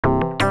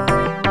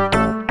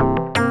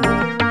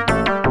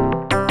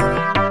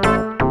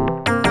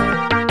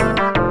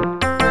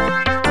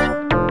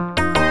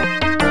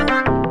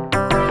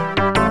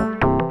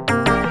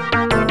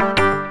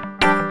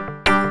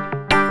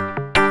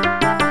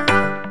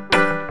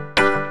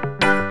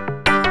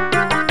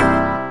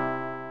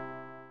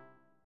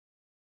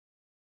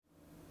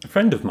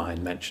friend of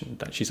mine mentioned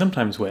that she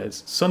sometimes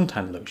wears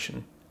suntan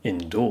lotion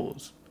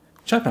indoors,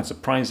 which I found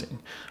surprising.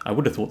 I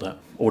would have thought that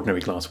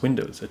ordinary glass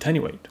windows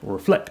attenuate or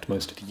reflect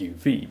most of the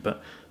UV,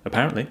 but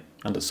apparently,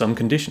 under some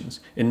conditions,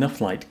 enough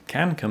light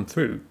can come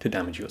through to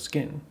damage your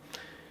skin.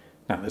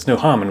 Now, there's no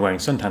harm in wearing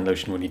suntan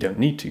lotion when you don't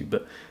need to,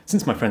 but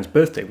since my friend's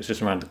birthday was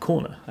just around the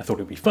corner, I thought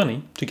it would be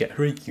funny to get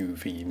her a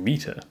UV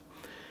meter.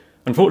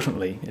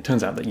 Unfortunately, it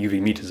turns out that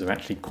UV meters are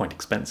actually quite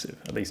expensive,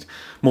 at least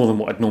more than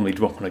what I'd normally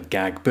drop on a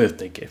gag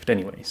birthday gift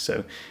anyway,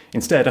 so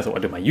instead I thought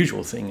I'd do my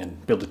usual thing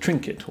and build a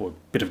trinket or a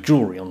bit of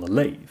jewellery on the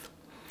lathe.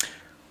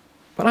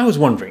 But I was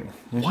wondering,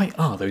 why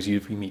are those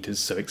UV meters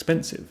so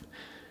expensive?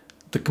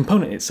 The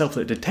component itself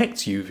that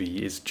detects UV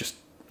is just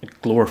a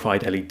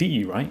glorified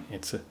LED, right?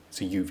 It's a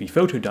UV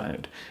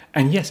photodiode.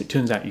 And yes, it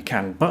turns out you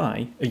can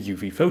buy a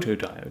UV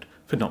photodiode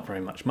for not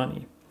very much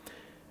money.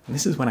 And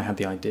this is when I had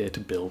the idea to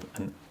build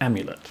an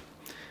amulet.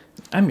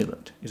 An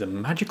amulet is a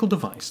magical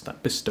device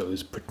that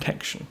bestows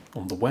protection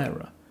on the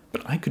wearer,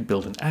 but I could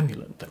build an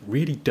amulet that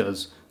really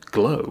does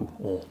glow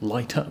or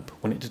light up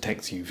when it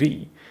detects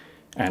UV.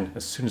 And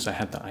as soon as I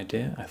had that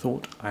idea, I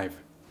thought, I've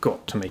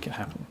got to make it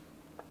happen.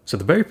 So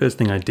the very first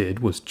thing I did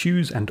was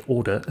choose and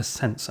order a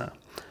sensor.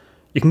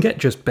 You can get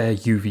just bare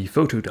UV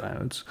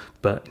photodiodes,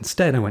 but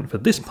instead I went for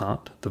this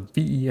part, the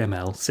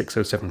VEML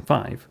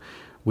 6075,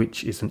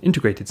 which is an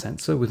integrated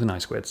sensor with an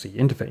I2C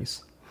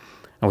interface.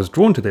 I was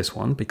drawn to this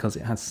one because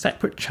it has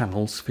separate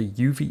channels for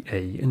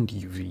UVA and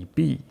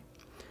UVB.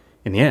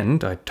 In the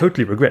end, I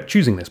totally regret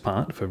choosing this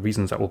part for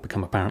reasons that will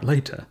become apparent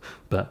later,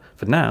 but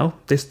for now,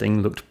 this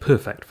thing looked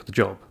perfect for the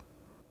job.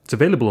 It's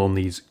available on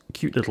these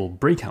cute little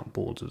breakout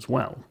boards as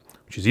well,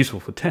 which is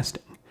useful for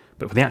testing,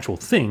 but for the actual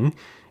thing,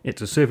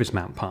 it's a surface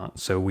mount part,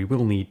 so we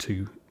will need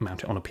to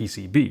mount it on a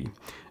PCB.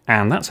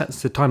 And that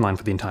sets the timeline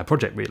for the entire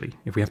project, really.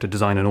 If we have to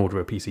design and order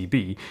a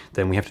PCB,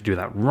 then we have to do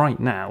that right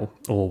now,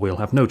 or we'll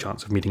have no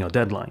chance of meeting our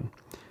deadline.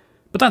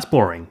 But that's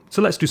boring,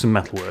 so let's do some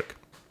metalwork.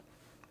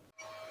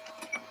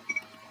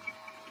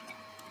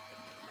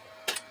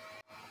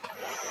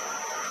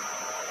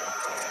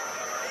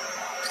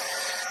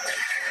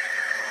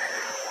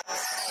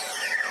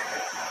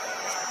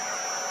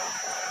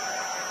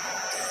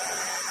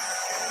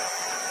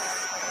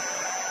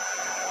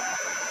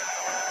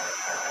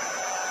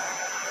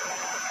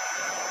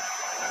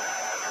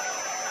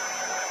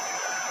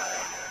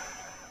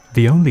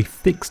 The only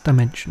fixed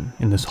dimension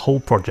in this whole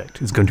project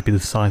is going to be the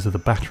size of the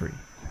battery.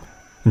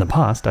 In the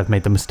past, I've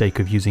made the mistake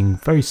of using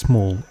very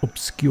small,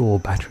 obscure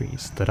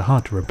batteries that are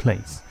hard to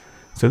replace,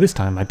 so this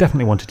time I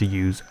definitely wanted to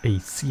use a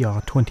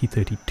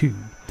CR2032.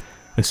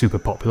 They're super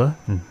popular,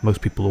 and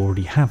most people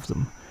already have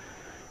them.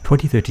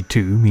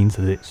 2032 means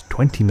that it's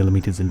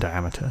 20mm in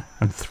diameter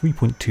and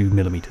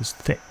 3.2mm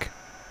thick.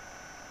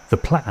 The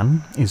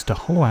plan is to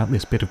hollow out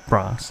this bit of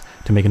brass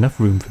to make enough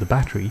room for the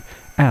battery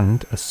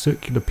and a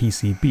circular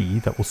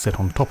PCB that will sit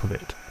on top of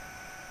it.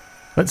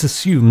 Let's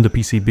assume the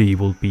PCB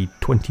will be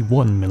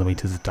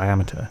 21mm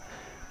diameter,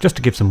 just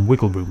to give some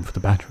wiggle room for the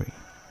battery.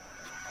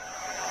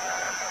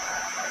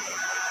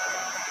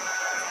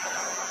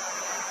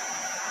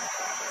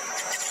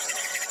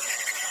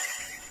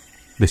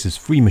 This is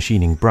free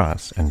machining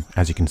brass, and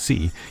as you can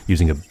see,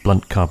 using a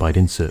blunt carbide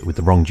insert with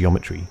the wrong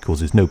geometry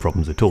causes no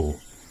problems at all.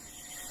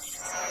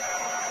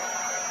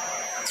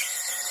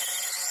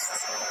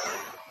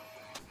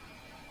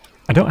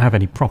 I don't have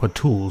any proper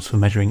tools for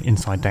measuring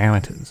inside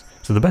diameters,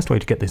 so the best way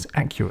to get this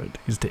accurate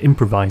is to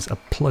improvise a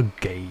plug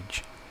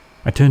gauge.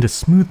 I turned a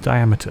smooth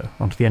diameter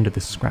onto the end of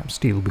this scrap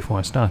steel before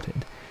I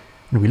started,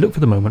 and we look for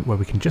the moment where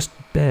we can just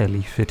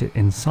barely fit it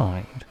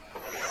inside.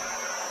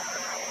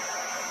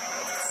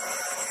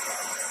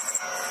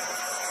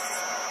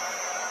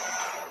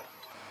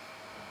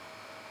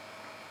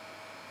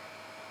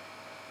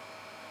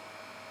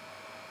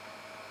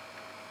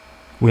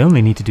 We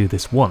only need to do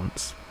this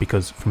once,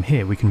 because from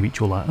here we can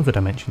reach all our other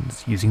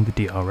dimensions using the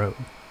DRO.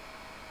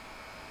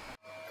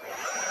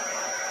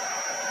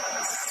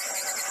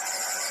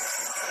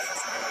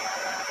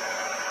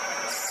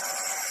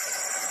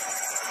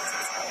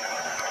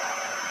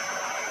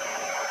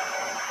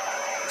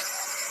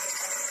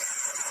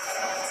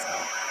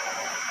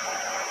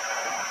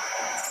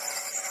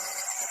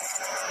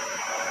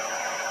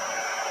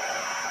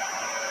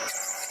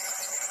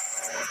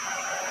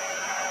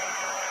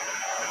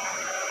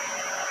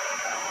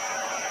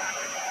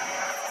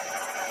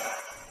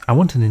 I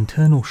want an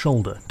internal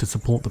shoulder to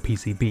support the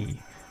PCB,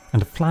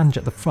 and a flange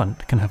at the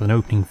front can have an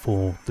opening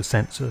for the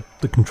sensor,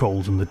 the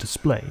controls and the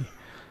display.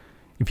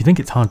 If you think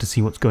it's hard to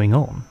see what's going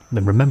on,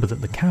 then remember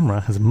that the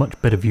camera has a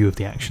much better view of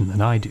the action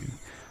than I do.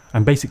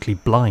 I'm basically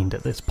blind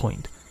at this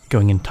point,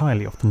 going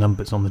entirely off the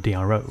numbers on the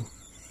DRO.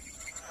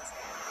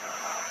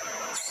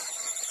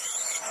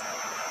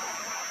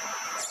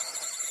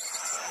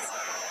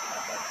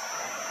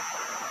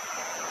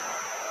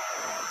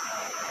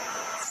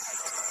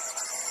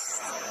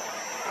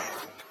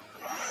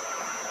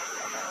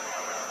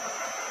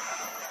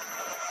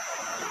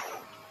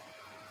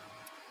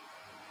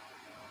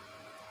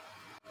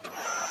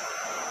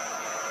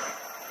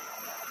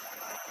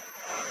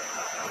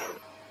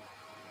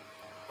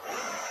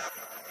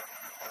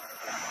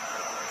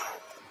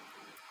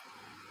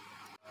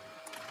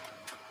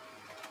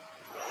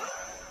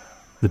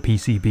 The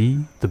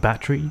PCB, the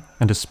battery,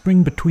 and a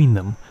spring between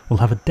them will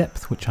have a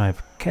depth which I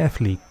have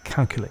carefully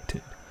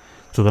calculated.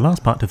 So the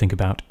last part to think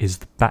about is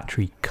the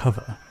battery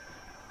cover.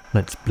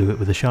 Let's glue it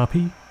with a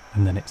Sharpie,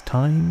 and then it's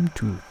time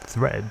to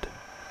thread.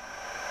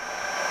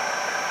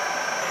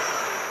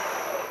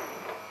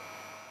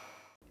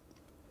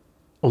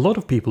 A lot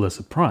of people are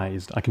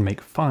surprised I can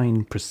make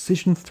fine,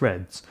 precision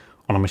threads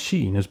on a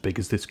machine as big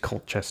as this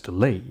Colchester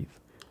lathe.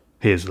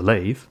 Here's the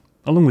lathe,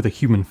 along with a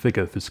human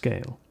figure for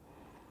scale.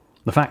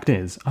 The fact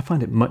is, I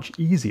find it much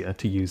easier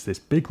to use this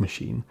big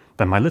machine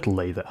than my little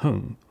lathe at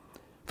home.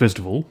 First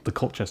of all, the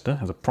Colchester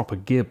has a proper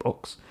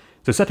gearbox,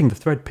 so setting the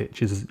thread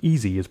pitch is as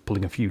easy as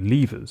pulling a few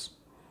levers.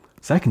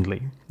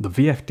 Secondly, the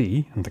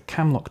VFD and the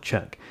camlock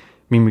chuck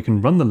mean we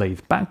can run the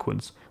lathe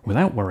backwards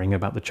without worrying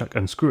about the chuck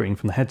unscrewing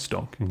from the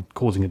headstock and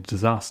causing a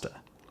disaster.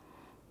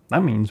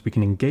 That means we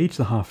can engage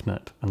the half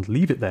nut and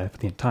leave it there for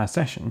the entire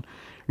session,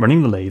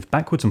 running the lathe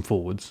backwards and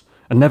forwards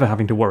and never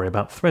having to worry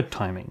about thread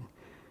timing.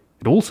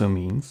 It also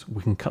means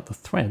we can cut the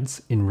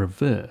threads in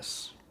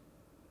reverse.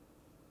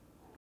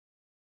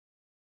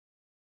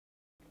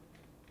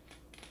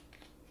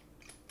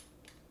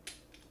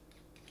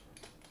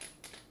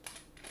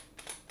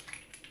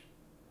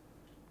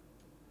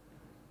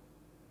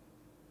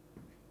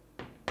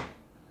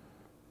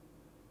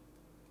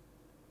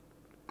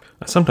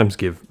 I sometimes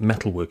give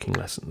metalworking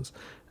lessons,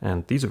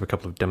 and these are a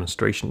couple of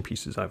demonstration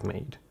pieces I've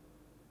made.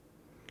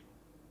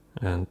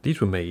 And these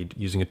were made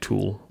using a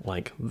tool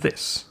like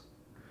this.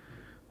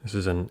 This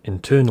is an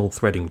internal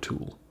threading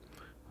tool,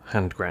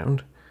 hand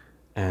ground,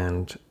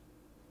 and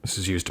this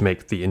is used to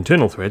make the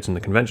internal threads in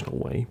the conventional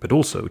way, but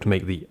also to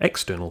make the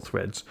external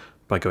threads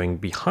by going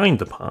behind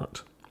the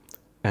part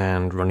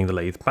and running the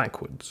lathe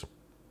backwards.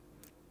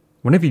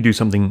 Whenever you do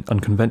something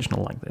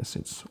unconventional like this,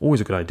 it's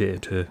always a good idea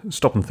to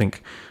stop and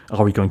think,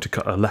 are we going to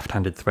cut a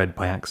left-handed thread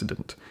by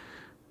accident?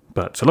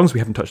 But so long as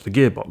we haven't touched the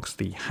gearbox,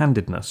 the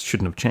handedness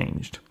shouldn't have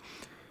changed.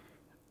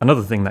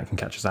 Another thing that can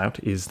catch us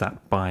out is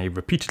that by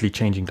repeatedly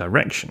changing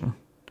direction,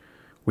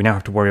 we now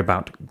have to worry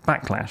about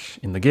backlash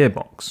in the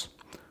gearbox.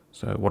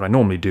 So what I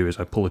normally do is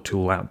I pull the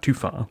tool out too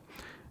far,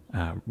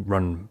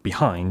 run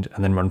behind,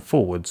 and then run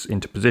forwards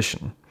into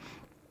position.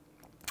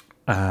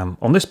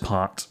 On this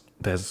part,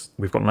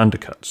 we've got an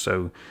undercut,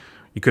 so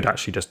you could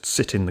actually just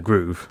sit in the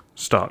groove,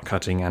 start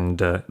cutting, and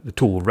the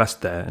tool will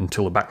rest there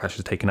until the backlash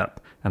is taken up,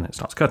 and then it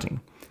starts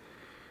cutting.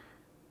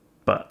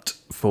 But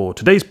for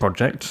today's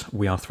project,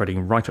 we are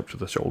threading right up to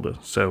the shoulder,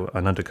 so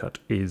an undercut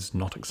is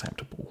not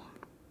acceptable.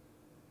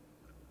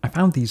 I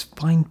found these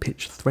fine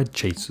pitch thread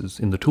chasers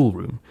in the tool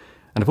room,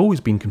 and I've always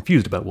been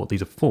confused about what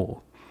these are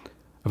for.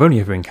 I've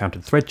only ever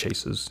encountered thread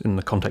chasers in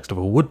the context of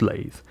a wood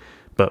lathe,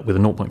 but with a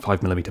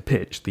 0.5mm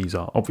pitch, these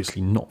are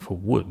obviously not for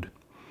wood.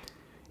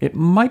 It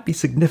might be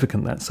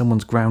significant that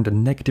someone's ground a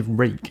negative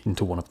rake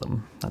into one of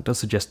them. That does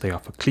suggest they are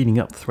for cleaning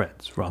up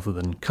threads rather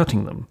than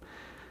cutting them.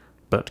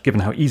 But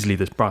given how easily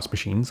this brass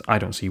machines, I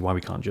don't see why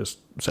we can't just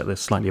set this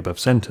slightly above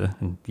centre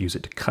and use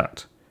it to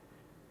cut.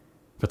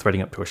 For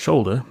threading up to a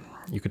shoulder,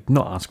 you could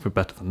not ask for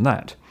better than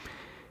that.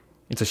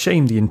 It's a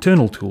shame the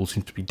internal tool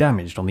seems to be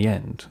damaged on the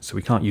end, so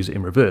we can't use it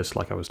in reverse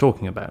like I was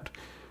talking about.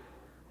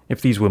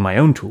 If these were my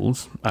own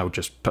tools, I would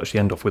just touch the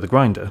end off with a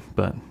grinder,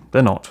 but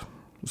they're not,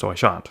 so I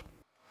shan't.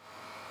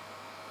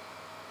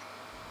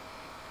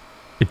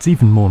 It's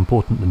even more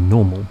important than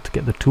normal to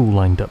get the tool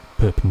lined up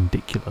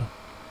perpendicular.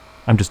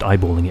 I'm just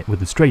eyeballing it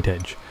with a straight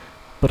edge,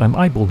 but I'm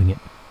eyeballing it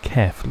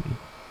carefully.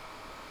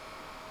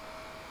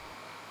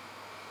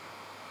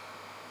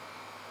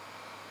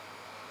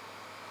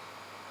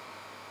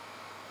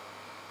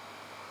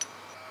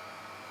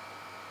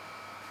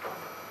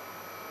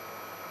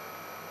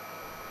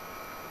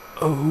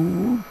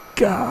 Oh,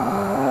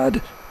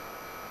 God!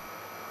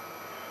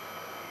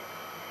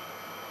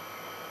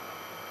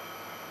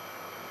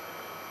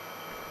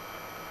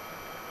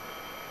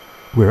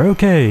 We're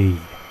okay!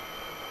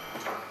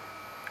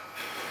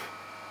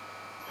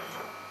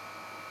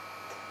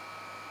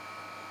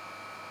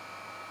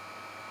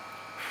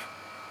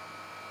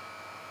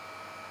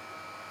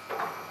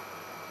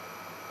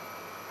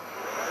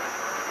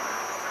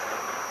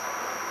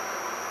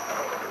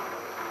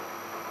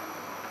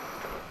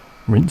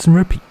 Rinse and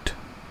repeat.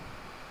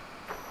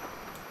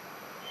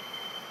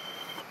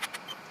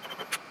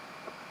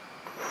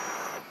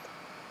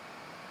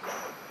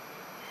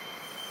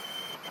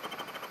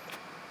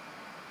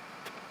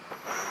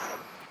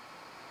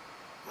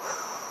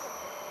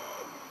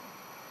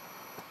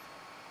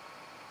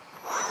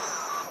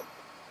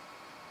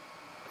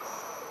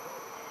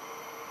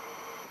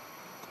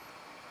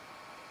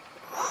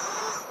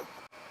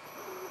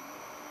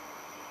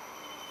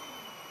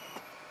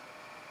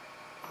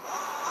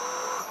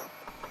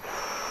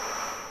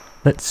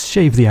 Let's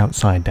shave the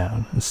outside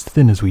down, as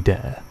thin as we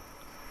dare.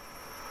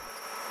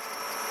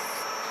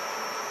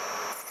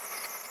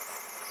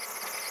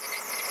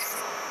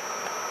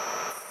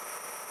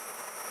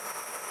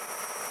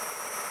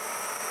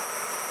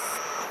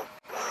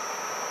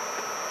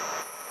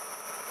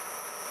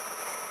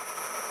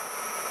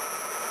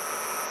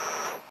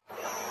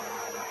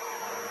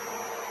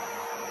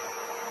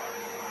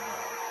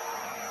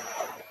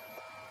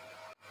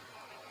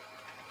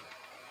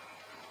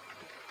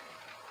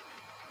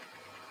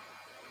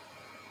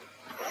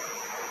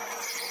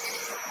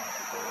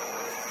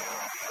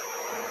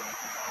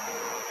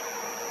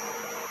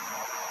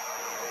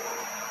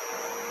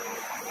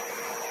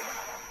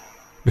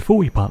 Before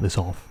we part this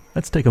off,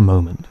 let's take a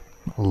moment,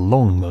 a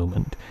long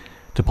moment,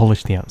 to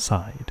polish the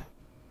outside.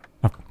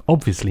 I've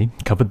obviously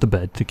covered the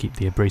bed to keep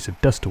the abrasive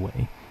dust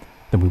away.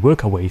 Then we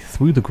work our way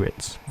through the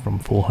grits from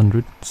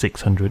 400,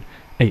 600,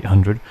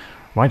 800,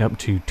 right up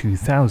to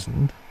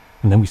 2000,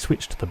 and then we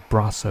switch to the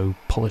Brasso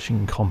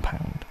polishing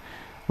compound,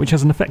 which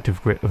has an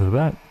effective grit of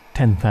about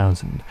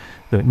 10,000,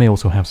 though it may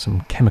also have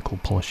some chemical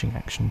polishing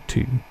action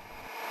too.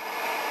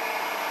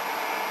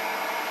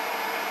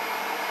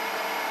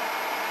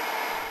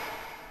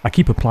 I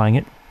keep applying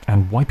it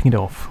and wiping it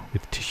off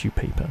with tissue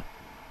paper,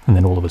 and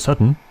then all of a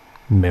sudden,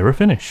 mirror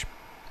finish.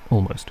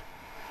 Almost.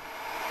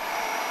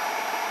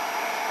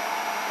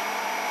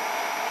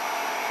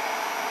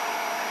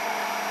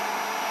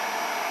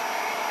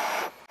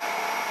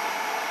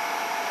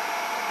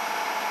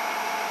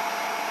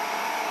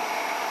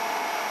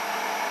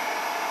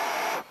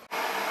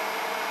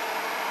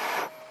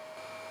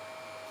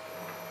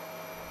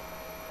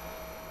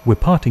 We're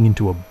parting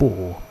into a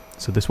bore,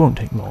 so this won't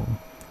take long.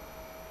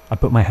 I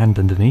put my hand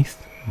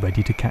underneath,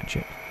 ready to catch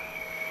it.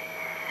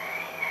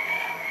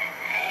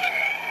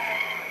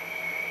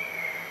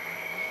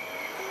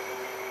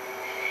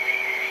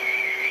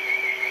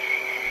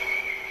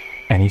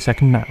 Any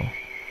second now.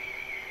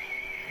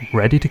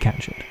 Ready to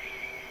catch it.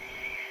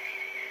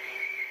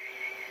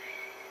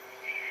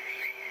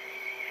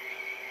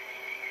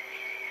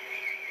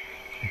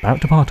 About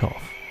to part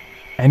off.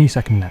 Any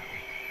second now.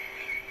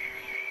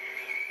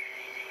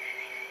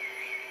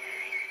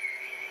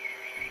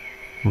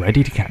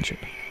 Ready to catch it.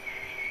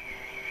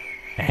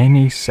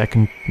 Any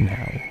second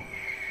now.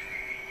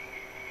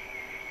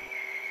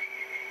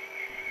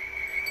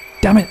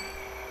 Damn it!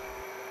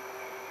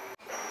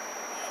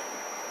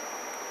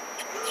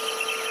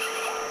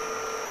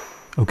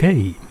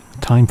 Okay,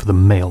 time for the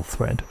male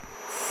thread.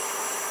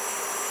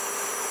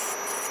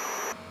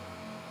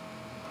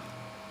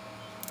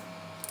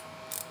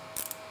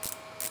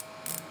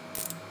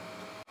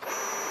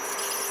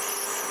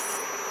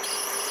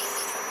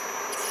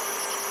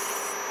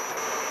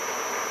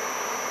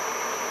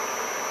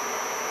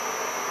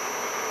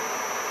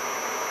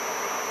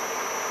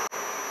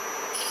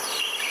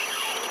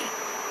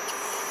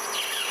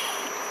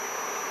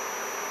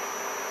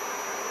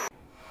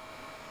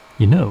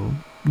 You know,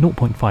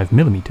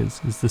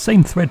 0.5mm is the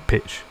same thread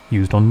pitch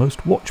used on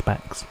most watch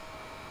backs.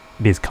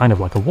 It is kind of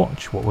like a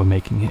watch what we're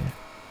making here.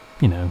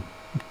 You know,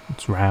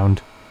 it's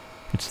round,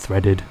 it's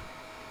threaded,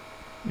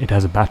 it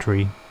has a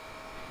battery,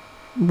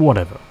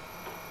 whatever.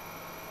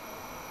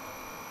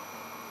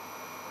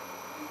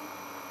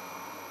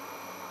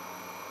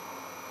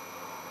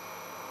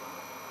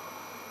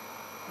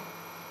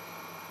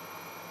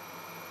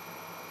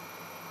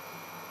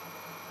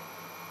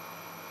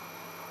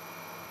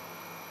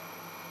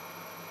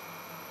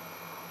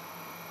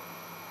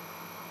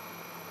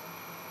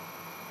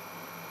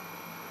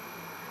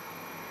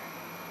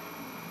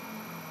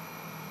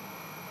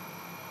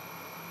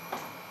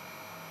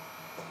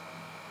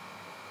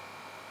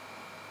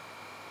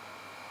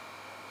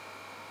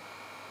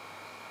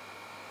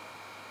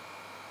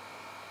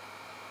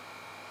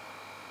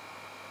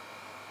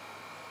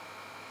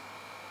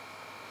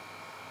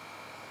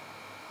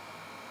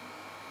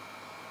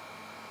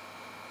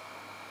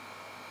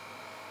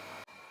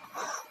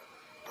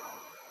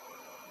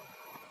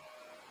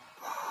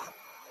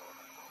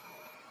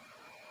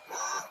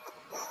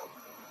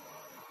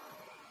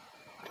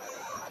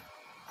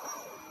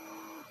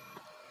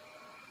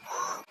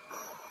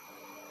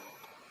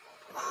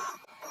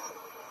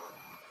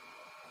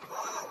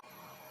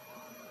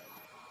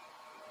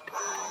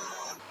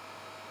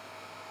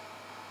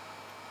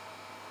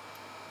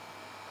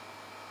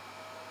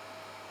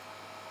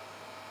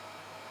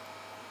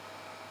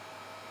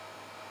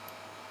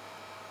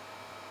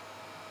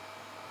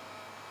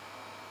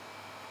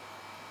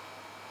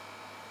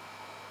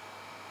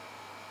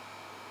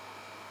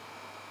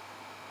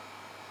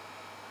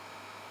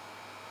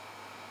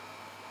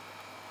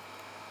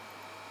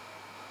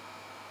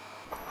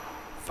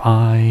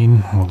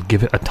 Fine, we'll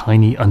give it a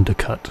tiny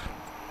undercut.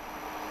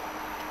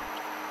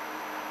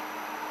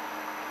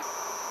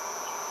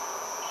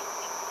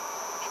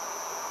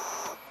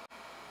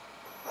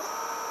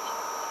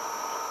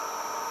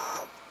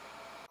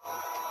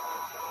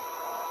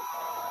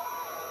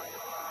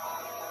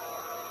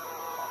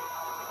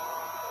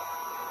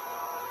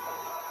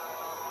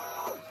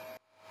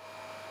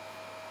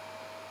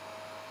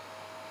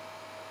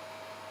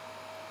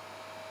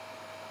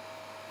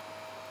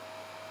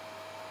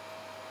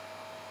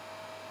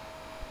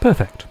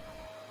 Perfect.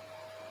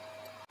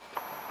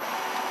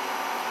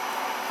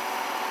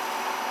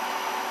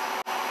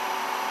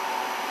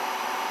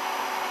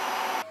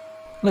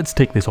 Let's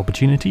take this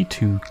opportunity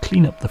to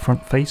clean up the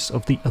front face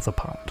of the other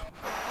part.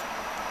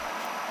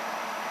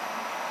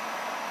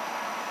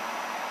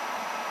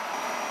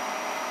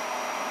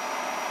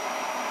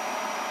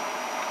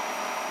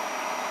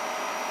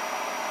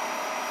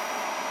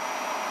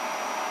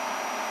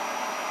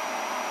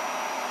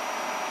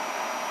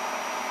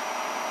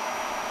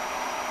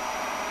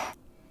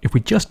 If we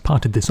just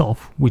parted this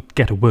off, we'd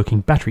get a working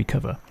battery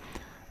cover,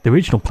 The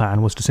original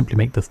plan was to simply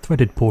make the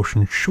threaded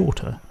portion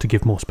shorter to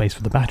give more space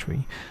for the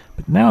battery,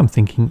 but now I'm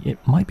thinking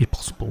it might be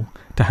possible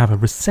to have a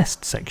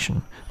recessed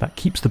section that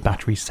keeps the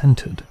battery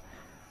centered.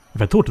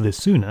 If I'd thought of this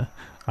sooner,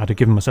 I'd have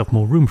given myself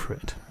more room for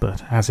it,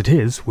 but as it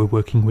is, we're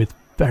working with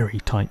very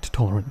tight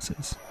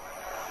tolerances.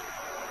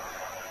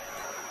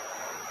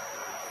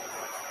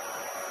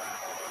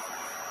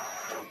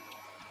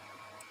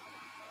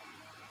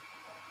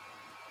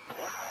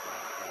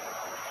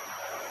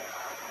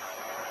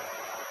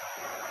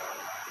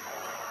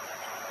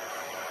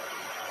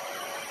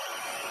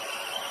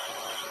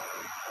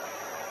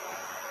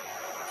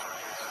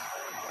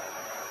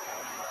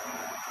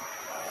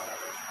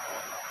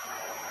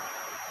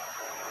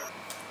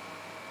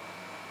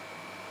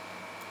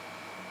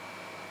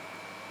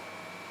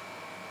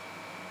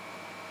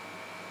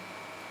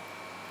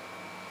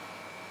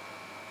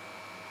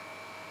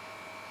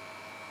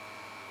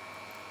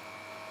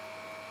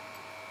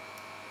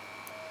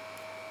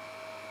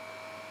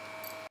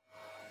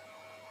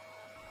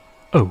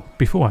 Oh,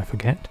 before I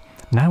forget,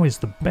 now is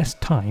the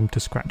best time to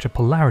scratch a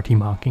polarity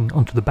marking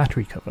onto the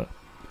battery cover.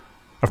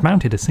 I've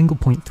mounted a single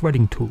point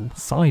threading tool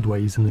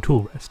sideways in the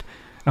tool rest,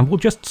 and will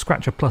just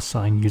scratch a plus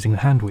sign using the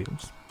hand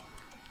wheels.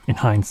 In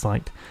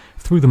hindsight,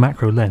 through the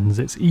macro lens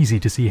it's easy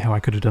to see how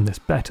I could have done this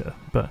better,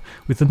 but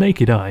with the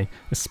naked eye,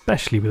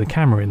 especially with a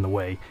camera in the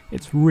way,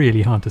 it's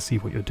really hard to see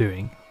what you're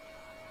doing.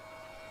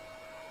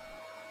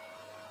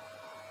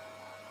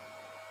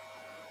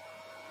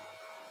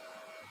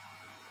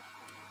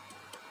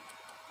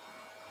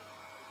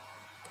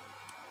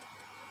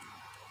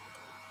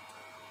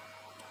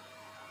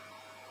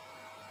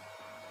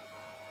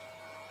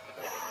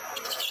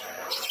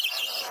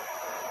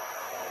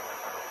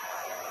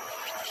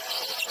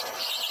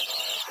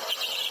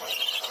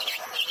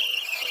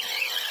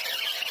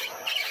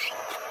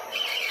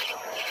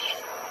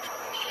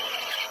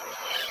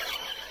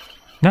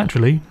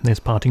 Naturally, this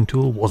parting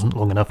tool wasn't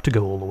long enough to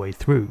go all the way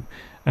through,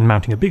 and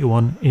mounting a bigger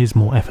one is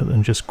more effort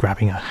than just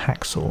grabbing a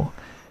hacksaw.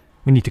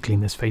 We need to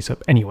clean this face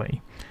up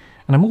anyway,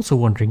 and I'm also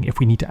wondering if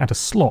we need to add a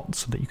slot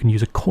so that you can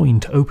use a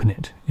coin to open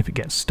it if it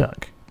gets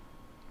stuck.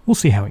 We'll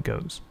see how it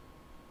goes.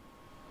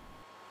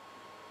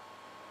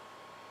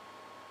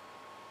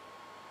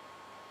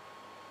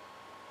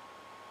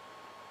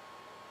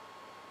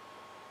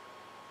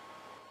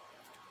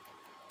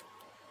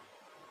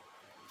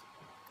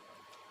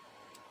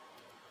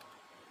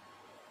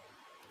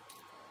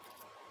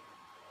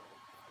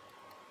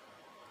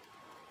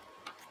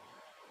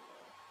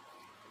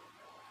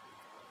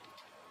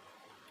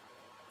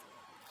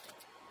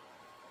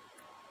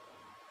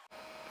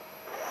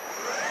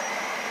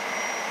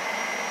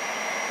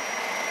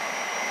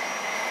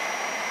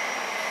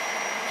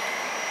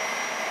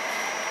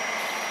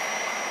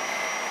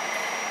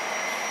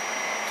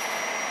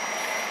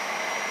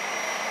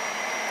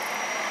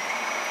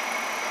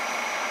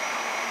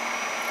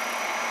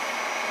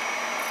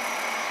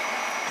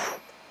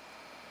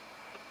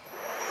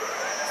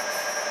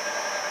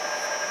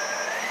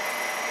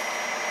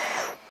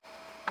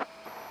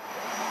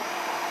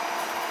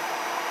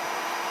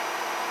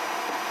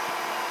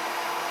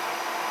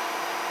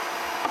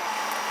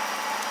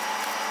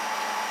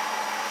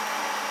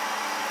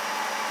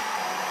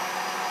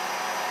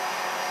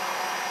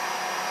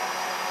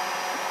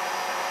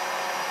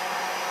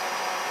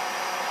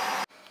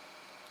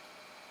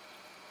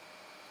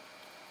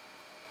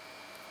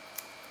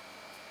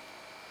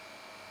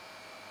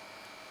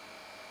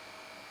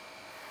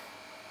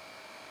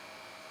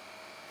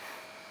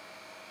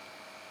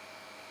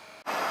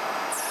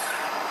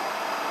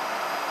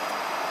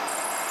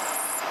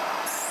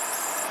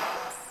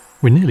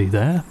 We're nearly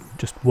there,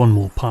 just one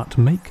more part to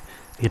make,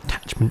 the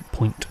attachment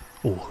point,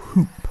 or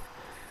hoop.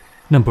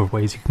 Number of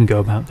ways you can go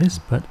about this,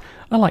 but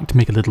I like to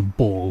make a little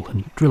ball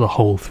and drill a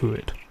hole through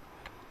it.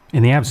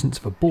 In the absence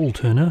of a ball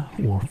turner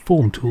or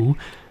form tool,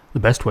 the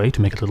best way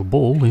to make a little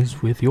ball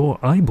is with your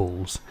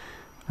eyeballs,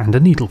 and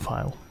a needle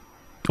file,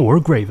 or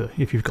a graver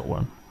if you've got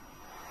one.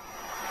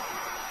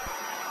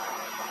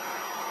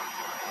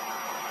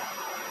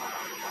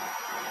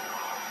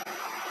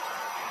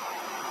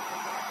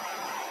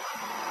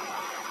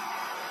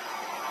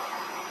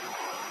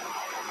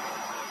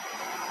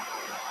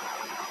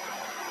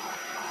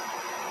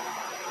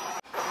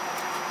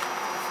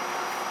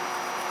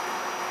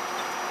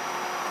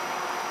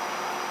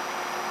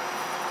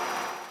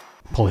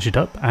 Polish it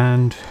up,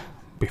 and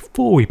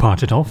before we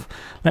part it off,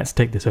 let's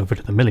take this over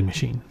to the milling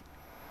machine.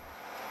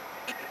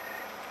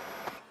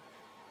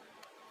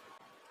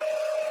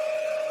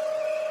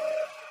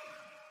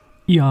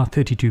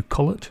 ER32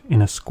 collet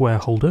in a square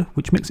holder,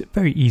 which makes it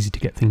very easy to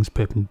get things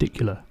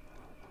perpendicular.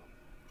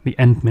 The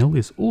end mill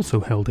is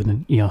also held in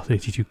an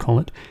ER32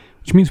 collet,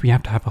 which means we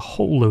have to have a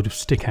whole load of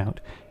stick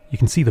out. You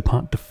can see the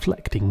part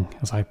deflecting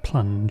as I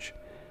plunge.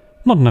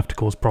 Not enough to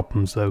cause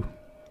problems though.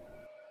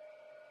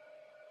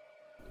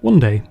 One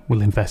day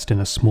we'll invest in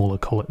a smaller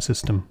collet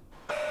system.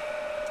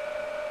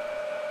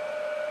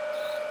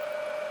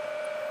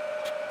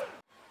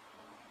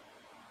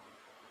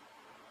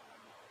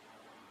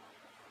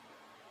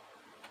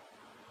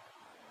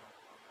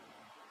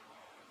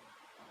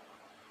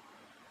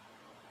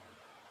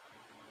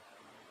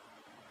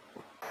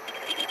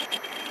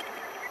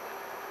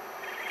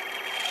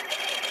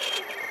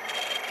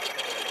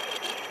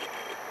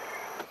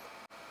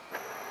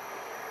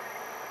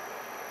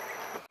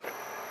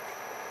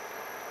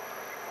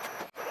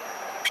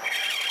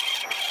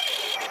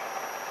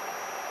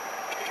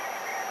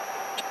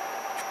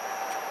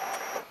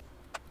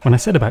 When I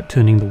said about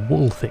turning the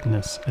wall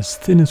thickness as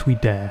thin as we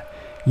dare,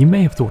 you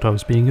may have thought I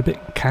was being a bit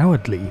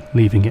cowardly,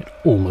 leaving it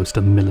almost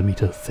a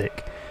millimetre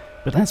thick,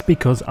 but that's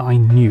because I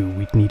knew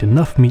we'd need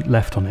enough meat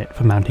left on it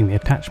for mounting the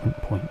attachment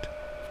point.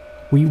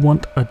 We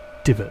want a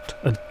divot,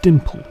 a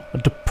dimple, a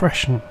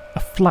depression,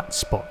 a flat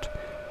spot,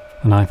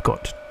 and I've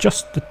got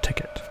just the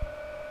ticket.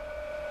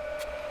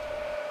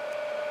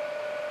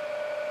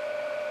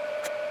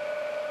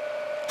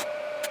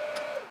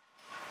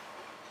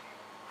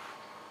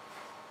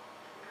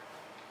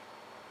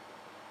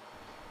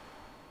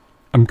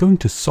 I'm going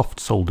to soft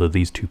solder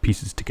these two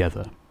pieces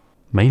together,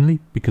 mainly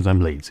because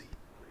I'm lazy.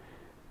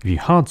 If you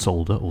hard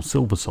solder or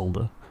silver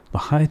solder, the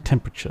higher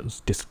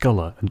temperatures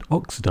discolour and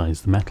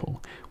oxidise the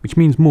metal, which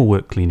means more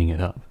work cleaning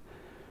it up.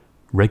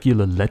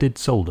 Regular leaded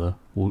solder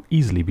will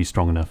easily be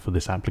strong enough for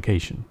this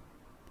application.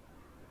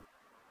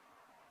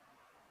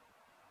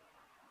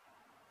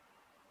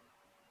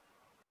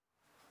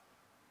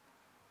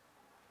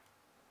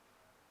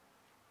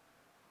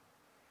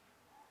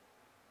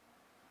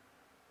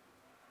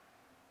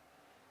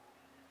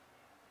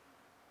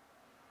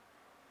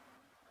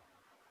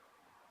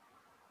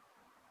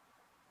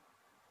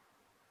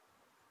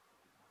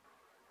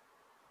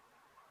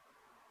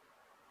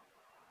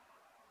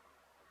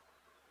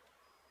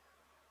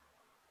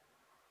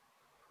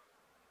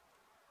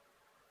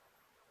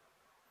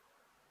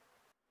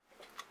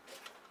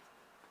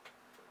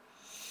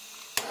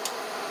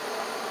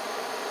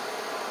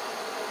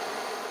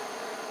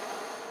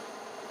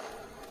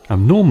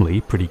 I'm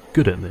normally pretty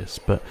good at this,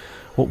 but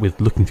what with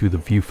looking through the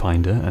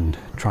viewfinder and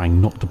trying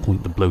not to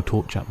point the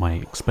blowtorch at my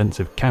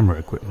expensive camera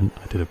equipment,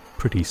 I did a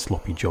pretty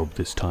sloppy job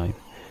this time.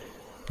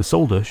 The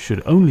solder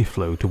should only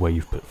flow to where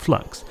you've put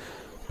flux,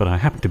 but I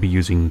happen to be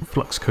using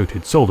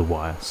flux-coated solder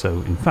wire, so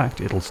in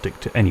fact it'll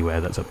stick to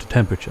anywhere that's up to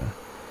temperature.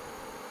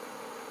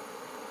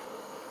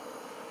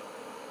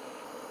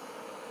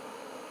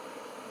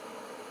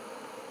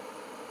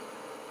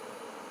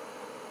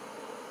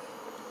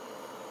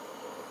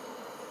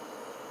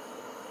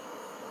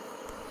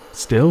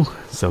 Still,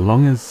 so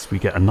long as we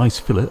get a nice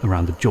fillet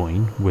around the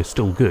join, we're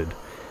still good,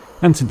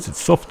 and since it's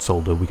soft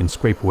solder we can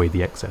scrape away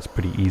the excess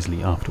pretty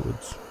easily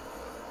afterwards.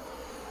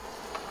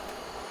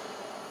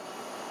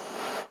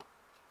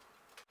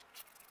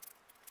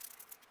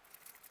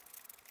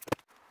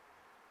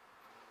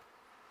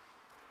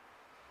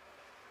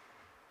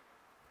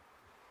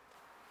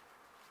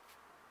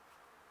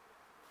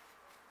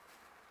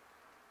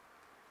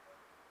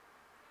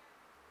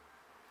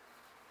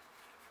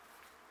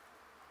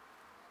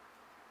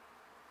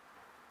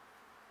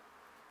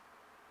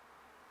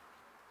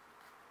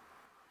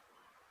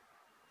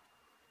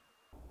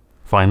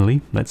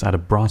 Finally, let's add a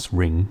brass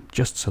ring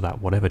just so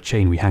that whatever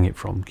chain we hang it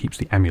from keeps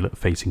the amulet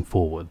facing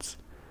forwards.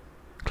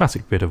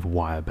 Classic bit of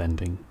wire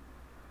bending.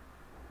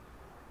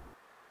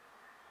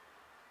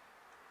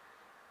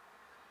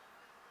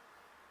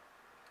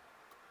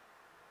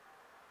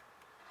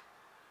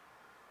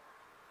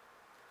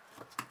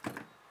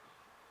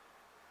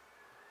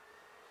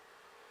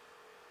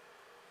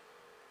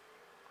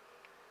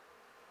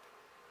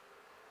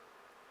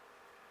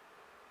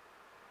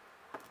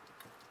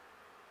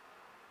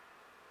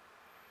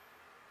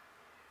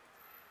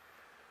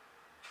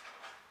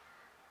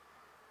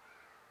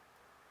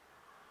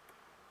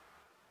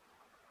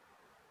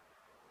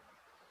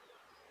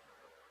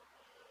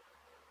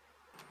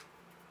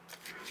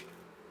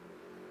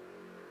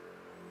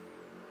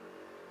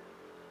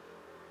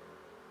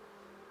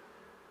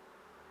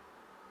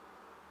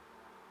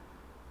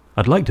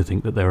 I'd like to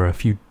think that there are a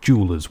few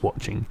jewellers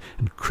watching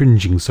and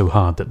cringing so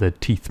hard that their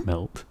teeth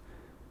melt.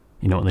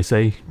 You know what they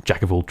say,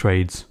 jack of all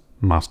trades,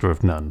 master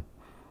of none.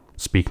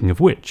 Speaking of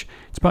which,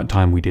 it's about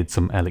time we did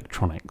some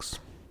electronics.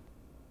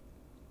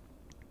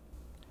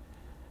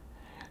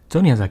 It's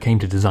only as I came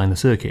to design the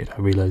circuit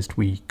I realised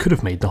we could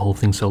have made the whole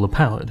thing solar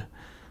powered.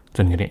 It's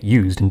only going to get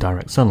used in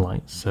direct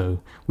sunlight,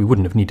 so we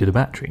wouldn't have needed a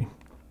battery.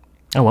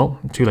 Oh well,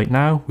 too late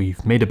now,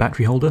 we've made a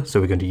battery holder, so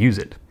we're going to use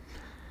it.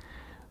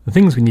 The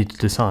things we need to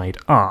decide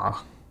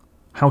are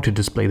how to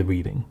display the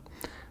reading,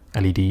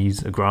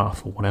 LEDs, a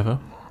graph or whatever,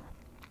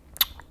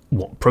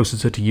 what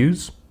processor to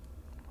use,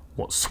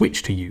 what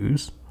switch to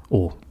use,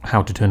 or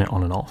how to turn it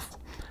on and off,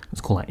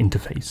 let's call that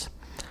interface,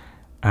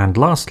 and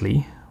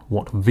lastly,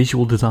 what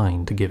visual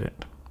design to give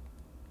it.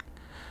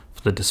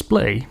 For the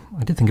display,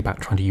 I did think about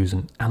trying to use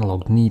an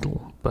analog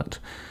needle, but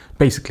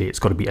basically it's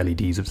got to be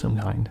LEDs of some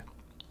kind.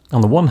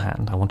 On the one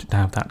hand, I want it to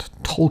have that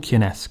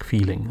Tolkien-esque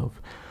feeling of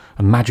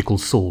a magical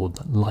sword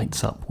that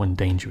lights up when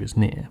danger is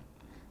near.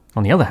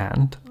 On the other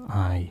hand,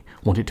 I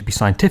want it to be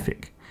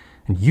scientific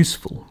and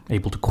useful,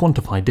 able to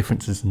quantify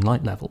differences in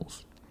light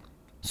levels.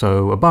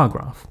 So a bar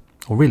graph,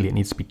 or really it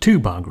needs to be two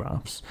bar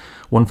graphs,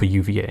 one for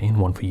UVA and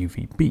one for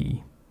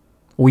UVB,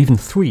 or even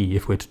three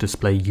if we're to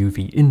display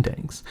UV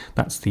index.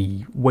 That's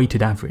the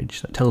weighted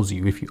average that tells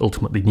you if you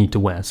ultimately need to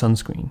wear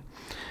sunscreen.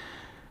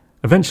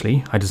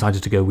 Eventually, I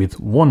decided to go with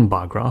one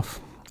bar graph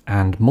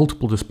and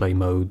multiple display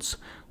modes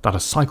that are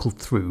cycled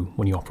through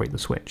when you operate the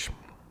switch.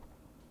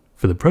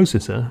 For the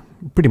processor,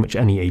 pretty much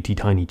any AT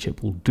Tiny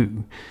chip will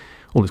do.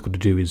 All it's got to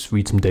do is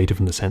read some data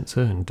from the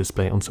sensor and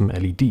display it on some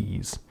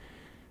LEDs.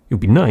 It would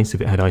be nice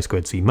if it had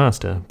I2C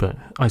master, but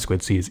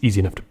I2C is easy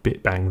enough to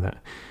bit bang that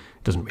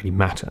it doesn't really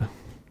matter.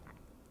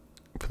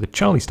 For the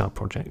Charlie Star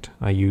project,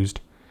 I used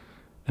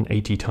an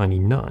ATtiny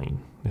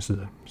 9. This is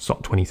a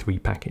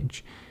SOT23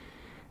 package.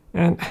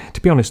 And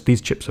to be honest,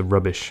 these chips are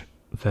rubbish.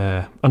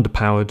 They're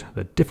underpowered,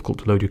 they're difficult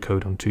to load your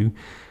code onto,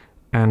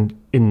 and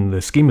in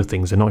the scheme of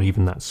things, they're not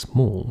even that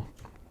small.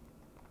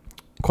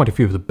 Quite a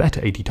few of the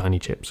better ATtiny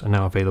chips are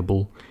now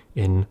available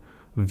in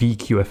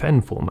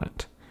VQFN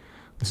format.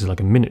 This is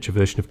like a miniature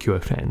version of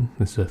QFN.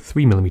 This is a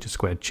 3mm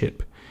squared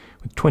chip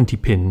with 20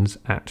 pins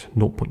at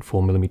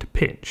 0.4mm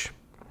pitch.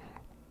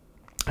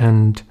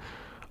 And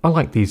I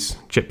like these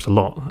chips a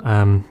lot.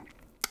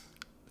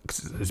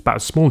 It's about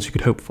as small as you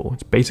could hope for.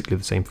 It's basically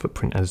the same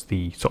footprint as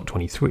the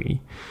SOT23,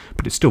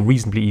 but it's still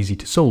reasonably easy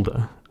to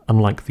solder.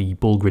 Unlike the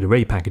ball grid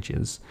array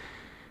packages,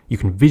 you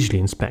can visually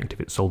inspect if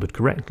it's soldered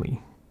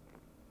correctly.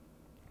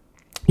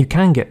 You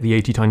can get the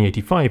ATtiny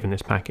 85 in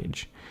this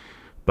package,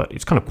 but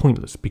it's kind of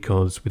pointless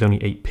because with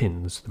only 8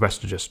 pins, the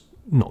rest are just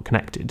not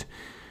connected.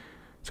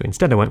 So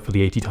instead I went for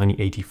the ATtiny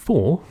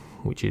 84,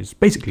 which is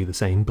basically the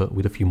same but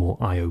with a few more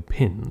I/O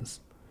pins.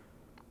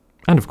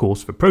 And of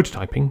course, for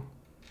prototyping,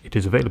 it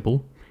is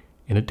available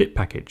in a DIP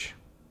package.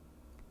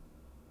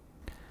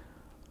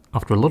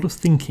 After a lot of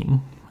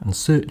thinking and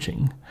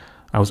searching,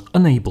 I was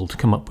unable to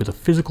come up with a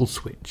physical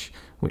switch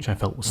which I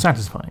felt was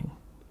satisfying,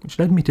 which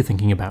led me to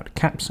thinking about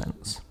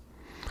CapSense.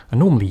 I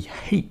normally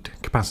hate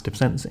capacitive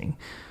sensing,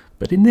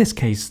 but in this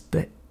case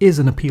there is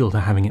an appeal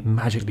to having it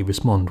magically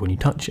respond when you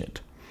touch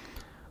it.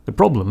 The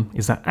problem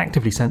is that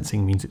actively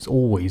sensing means it's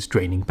always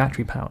draining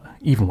battery power,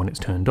 even when it's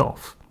turned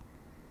off.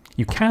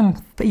 You can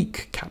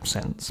fake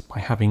CapSense by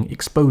having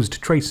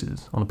exposed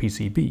traces on a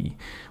PCB,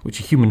 which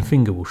a human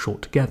finger will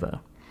short together.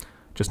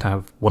 Just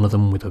have one of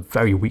them with a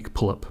very weak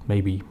pull-up,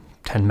 maybe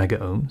 10 mega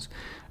ohms,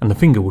 and the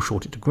finger will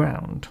short it to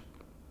ground.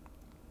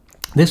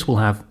 This will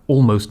have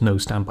almost no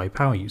standby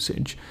power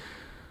usage,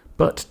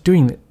 but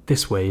doing it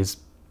this way is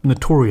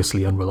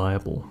notoriously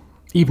unreliable.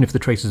 Even if the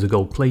traces are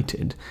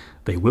gold-plated,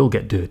 they will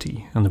get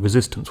dirty and the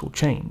resistance will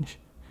change.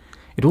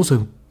 It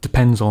also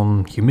depends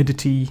on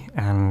humidity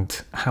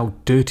and how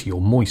dirty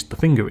or moist the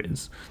finger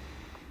is.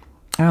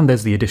 And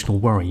there's the additional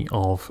worry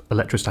of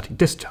electrostatic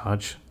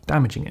discharge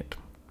damaging it.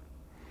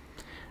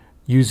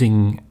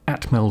 Using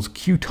Atmel's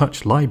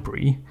Q-Touch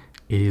library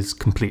is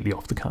completely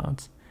off the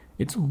cards.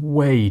 It's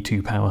way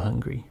too power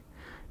hungry.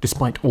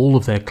 Despite all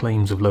of their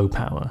claims of low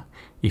power,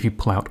 if you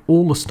pull out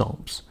all the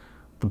stops,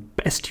 the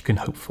best you can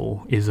hope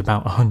for is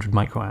about 100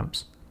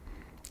 microamps.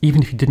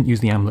 Even if you didn't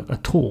use the amulet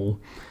at all,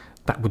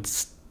 that would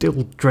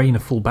still drain a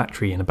full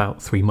battery in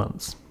about 3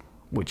 months,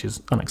 which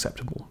is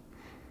unacceptable.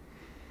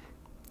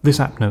 This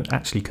app note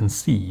actually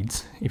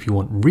concedes if you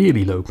want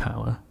really low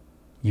power,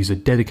 use a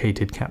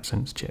dedicated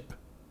CapSense chip.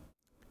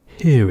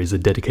 Here is a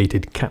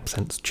dedicated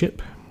CapSense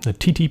chip, the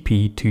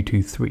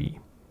TTP223.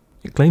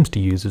 It claims to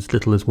use as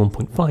little as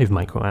 1.5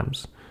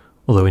 microamps,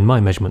 although in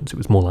my measurements it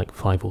was more like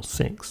 5 or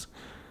 6.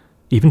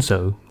 Even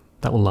so,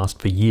 that will last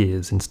for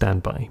years in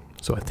standby,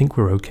 so I think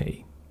we're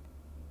okay.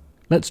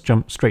 Let's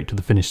jump straight to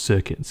the finished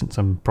circuit since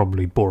I'm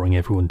probably boring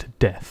everyone to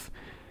death.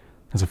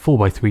 There's a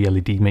 4x3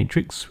 LED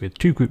matrix with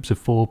 2 groups of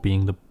 4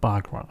 being the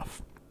bar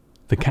graph.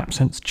 The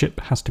CapSense chip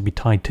has to be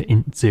tied to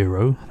int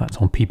 0, that's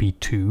on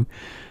PB2,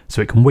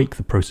 so it can wake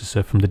the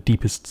processor from the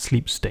deepest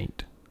sleep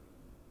state.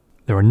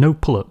 There are no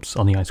pull-ups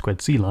on the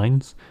I2C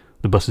lines,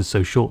 the bus is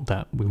so short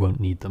that we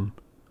won't need them.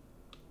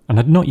 And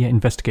I've not yet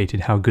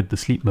investigated how good the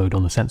sleep mode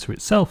on the sensor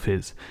itself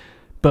is,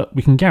 but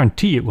we can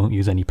guarantee it won't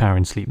use any power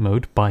in sleep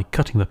mode by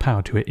cutting the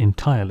power to it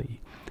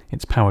entirely.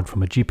 It's powered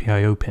from a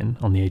GPIO pin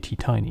on the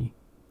ATtiny.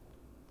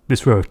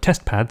 This row of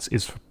test pads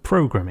is for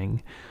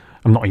programming.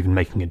 I'm not even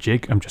making a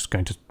jig, I'm just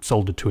going to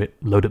solder to it,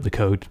 load up the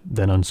code,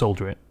 then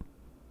unsolder it.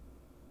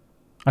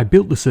 I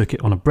built the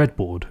circuit on a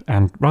breadboard,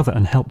 and rather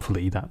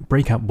unhelpfully, that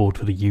breakout board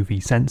for the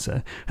UV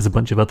sensor has a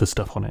bunch of other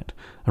stuff on it,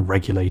 a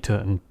regulator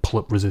and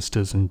pull-up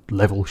resistors and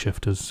level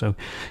shifters, so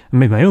I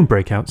made my own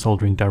breakout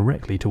soldering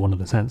directly to one of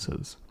the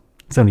sensors.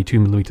 It's only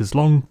 2mm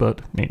long,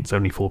 but it's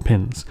only 4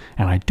 pins,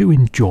 and I do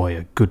enjoy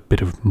a good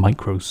bit of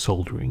micro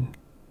soldering.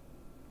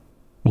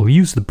 We'll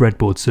use the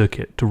breadboard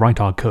circuit to write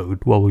our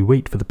code while we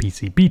wait for the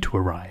PCB to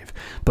arrive,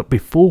 but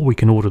before we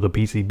can order the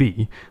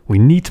PCB, we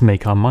need to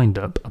make our mind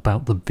up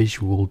about the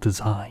visual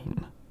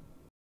design.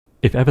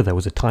 If ever there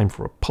was a time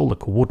for a polar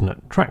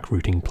coordinate track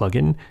routing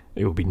plugin,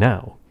 it would be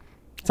now.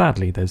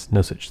 Sadly, there's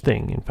no such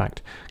thing. In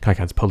fact,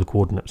 KiCad's polar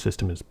coordinate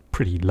system is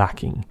pretty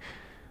lacking.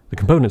 The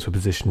components were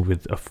positioned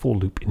with a for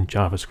loop in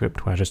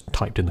JavaScript where I just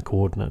typed in the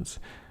coordinates,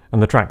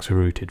 and the tracks were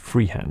routed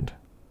freehand.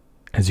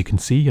 As you can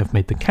see, I've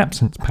made the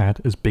CapSense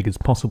pad as big as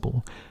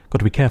possible. Got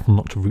to be careful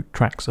not to route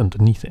tracks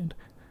underneath it.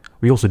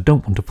 We also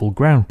don't want a full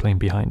ground plane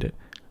behind it,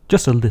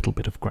 just a little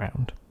bit of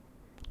ground.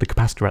 The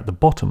capacitor at the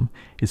bottom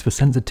is for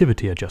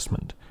sensitivity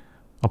adjustment.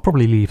 I'll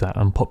probably leave that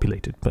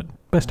unpopulated, but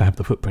best to have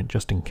the footprint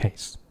just in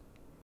case.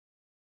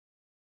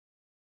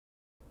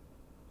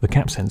 The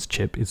CapSense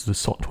chip is the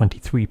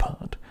SOT23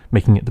 part,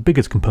 making it the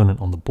biggest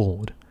component on the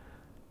board.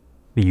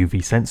 The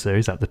UV sensor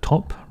is at the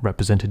top,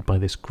 represented by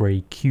this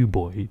grey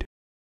cuboid.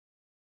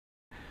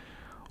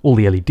 All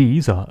the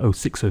LEDs are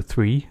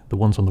 0603, the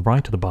ones on the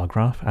right are the bar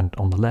graph, and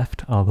on the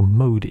left are the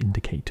mode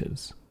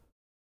indicators.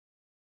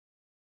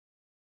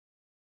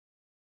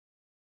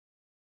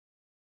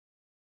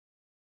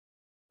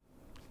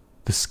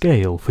 The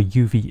scale for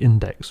UV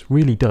index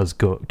really does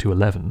go up to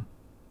 11.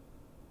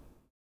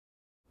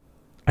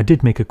 I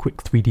did make a quick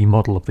 3D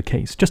model of the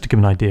case, just to give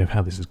an idea of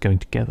how this is going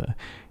together.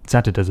 It's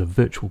added as a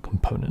virtual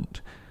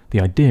component.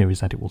 The idea is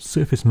that it will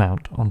surface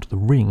mount onto the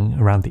ring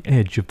around the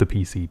edge of the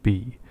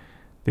PCB.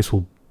 This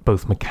will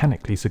both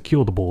mechanically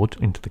secure the board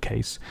into the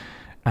case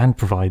and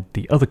provide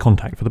the other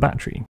contact for the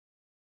battery.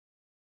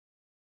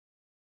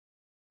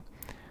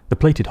 The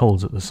plated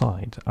holes at the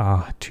side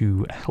are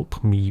to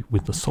help me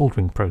with the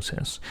soldering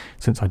process,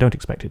 since I don't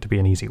expect it to be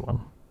an easy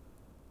one.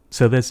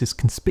 So there's this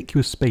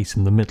conspicuous space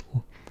in the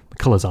middle. The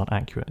colours aren't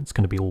accurate, it's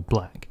going to be all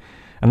black.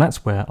 And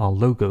that's where our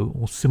logo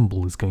or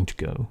symbol is going to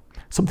go.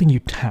 Something you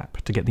tap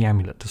to get the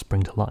amulet to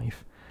spring to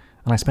life.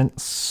 And I spent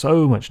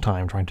so much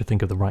time trying to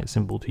think of the right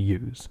symbol to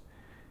use.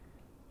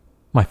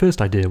 My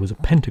first idea was a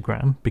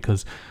pentagram,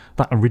 because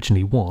that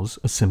originally was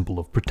a symbol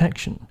of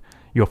protection.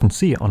 You often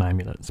see it on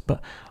amulets,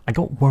 but I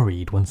got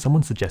worried when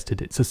someone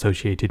suggested it's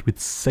associated with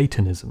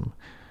Satanism.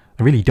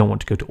 I really don't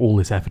want to go to all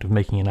this effort of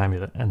making an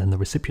amulet and then the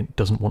recipient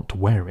doesn't want to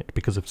wear it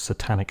because of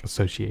satanic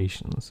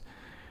associations.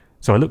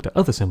 So I looked at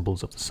other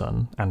symbols of the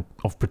sun and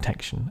of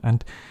protection,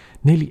 and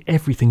nearly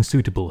everything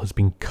suitable has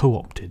been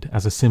co-opted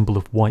as a symbol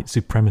of white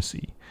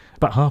supremacy.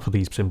 About half of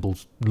these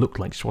symbols look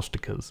like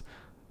swastikas.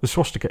 The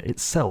swastika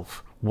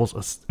itself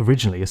was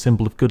originally a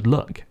symbol of good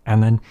luck,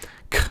 and then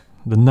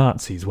the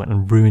Nazis went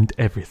and ruined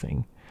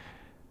everything.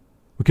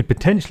 We could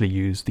potentially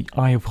use the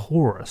Eye of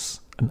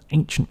Horus, an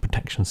ancient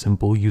protection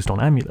symbol used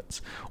on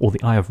amulets, or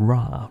the Eye of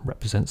Ra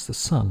represents the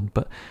sun,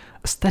 but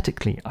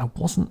aesthetically I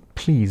wasn't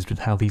pleased with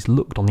how these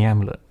looked on the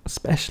amulet,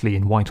 especially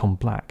in white on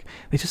black.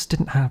 They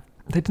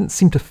didn't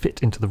seem to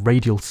fit into the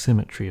radial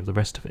symmetry of the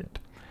rest of it.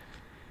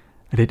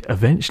 I did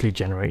eventually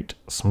generate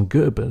some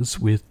Gerbers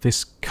with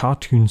this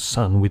cartoon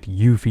sun with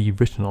UV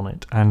written on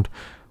it, and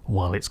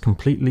while it's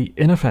completely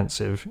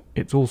inoffensive,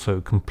 it's also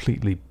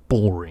completely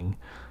boring.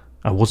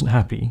 I wasn't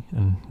happy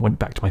and went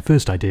back to my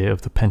first idea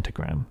of the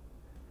pentagram.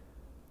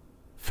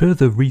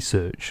 Further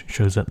research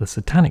shows that the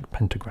satanic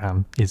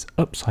pentagram is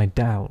upside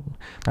down.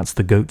 That's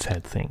the goat's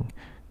head thing.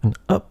 An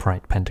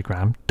upright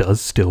pentagram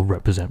does still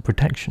represent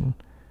protection.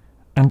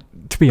 And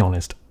to be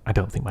honest, I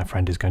don't think my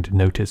friend is going to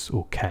notice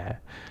or care.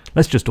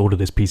 Let's just order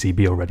this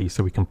PCB already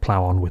so we can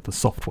plough on with the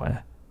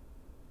software.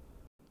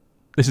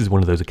 This is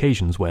one of those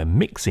occasions where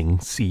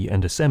mixing C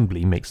and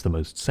assembly makes the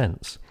most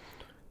sense.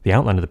 The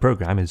outline of the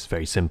program is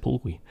very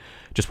simple. We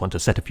just want to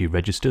set a few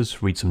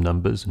registers, read some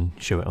numbers and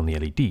show it on the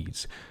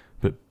LEDs.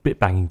 But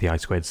bit-banging the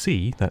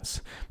I2C,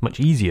 that's much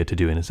easier to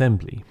do in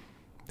assembly.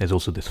 There's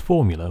also this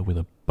formula with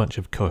a bunch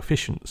of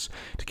coefficients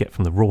to get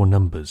from the raw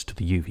numbers to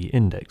the UV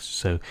index,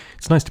 so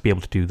it's nice to be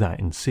able to do that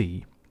in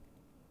C.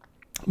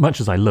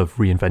 Much as I love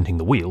reinventing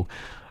the wheel,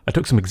 I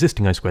took some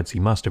existing I2C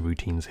master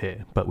routines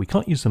here, but we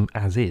can't use them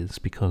as is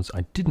because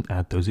I didn't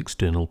add those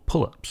external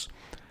pull-ups.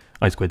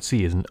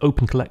 I2C is an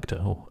open collector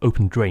or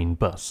open drain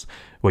bus,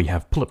 where you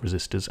have pull-up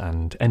resistors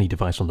and any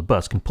device on the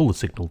bus can pull the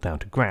signal down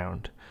to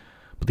ground.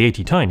 But the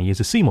ATtiny is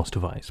a CMOS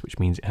device, which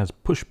means it has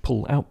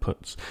push-pull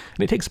outputs,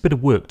 and it takes a bit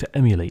of work to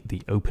emulate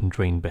the open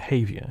drain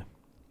behaviour.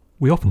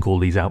 We often call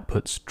these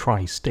outputs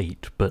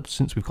tri-state, but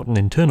since we've got an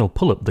internal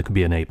pull-up that can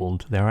be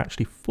enabled, there are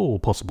actually 4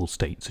 possible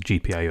states a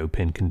GPIO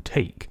pin can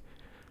take: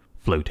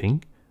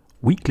 floating,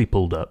 weakly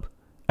pulled up,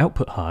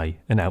 output high,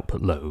 and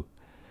output low.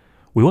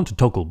 We want to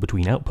toggle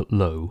between output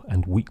low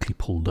and weakly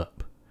pulled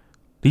up.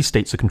 These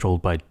states are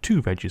controlled by 2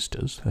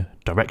 registers, the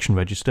direction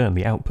register and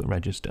the output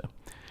register.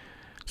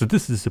 So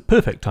this is the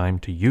perfect time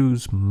to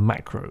use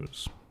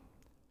macros.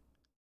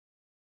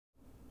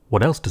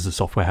 What else does the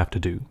software have to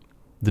do?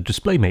 The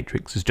display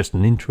matrix is just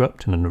an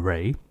interrupt and an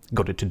array,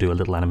 got it to do a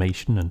little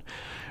animation, and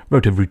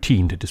wrote a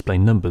routine to display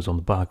numbers on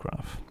the bar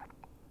graph.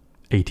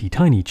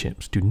 ATtiny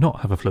chips do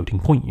not have a floating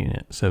point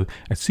unit, so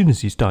as soon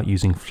as you start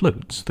using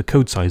floats, the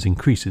code size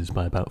increases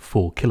by about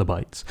 4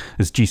 kilobytes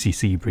as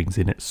GCC brings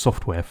in its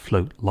software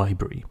float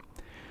library.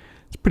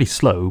 It's pretty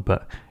slow,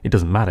 but it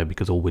doesn't matter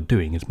because all we're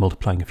doing is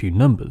multiplying a few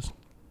numbers.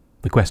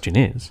 The question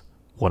is,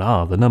 what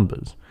are the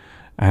numbers?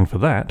 And for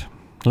that,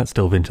 let's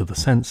delve into the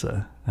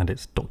sensor and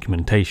its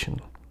documentation.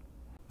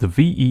 The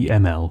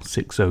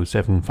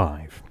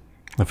VEML6075.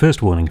 The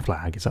first warning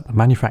flag is that the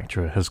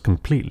manufacturer has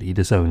completely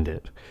disowned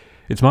it.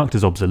 It's marked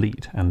as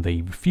obsolete, and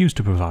they refuse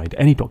to provide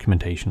any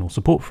documentation or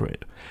support for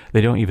it. They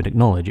don't even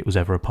acknowledge it was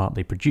ever a part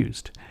they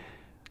produced.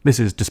 This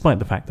is despite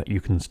the fact that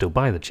you can still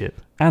buy the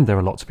chip, and there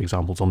are lots of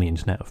examples on the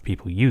internet of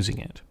people using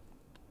it.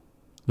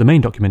 The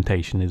main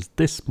documentation is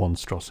this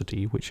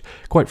monstrosity, which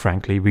quite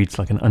frankly reads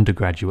like an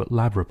undergraduate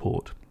lab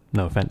report.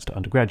 No offense to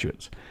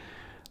undergraduates.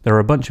 There are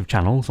a bunch of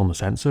channels on the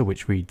sensor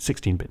which read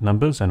 16-bit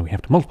numbers, and we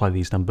have to multiply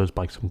these numbers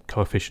by some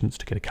coefficients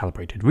to get a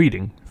calibrated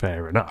reading.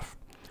 Fair enough.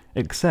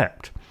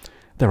 Except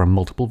there are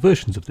multiple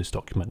versions of this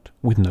document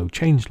with no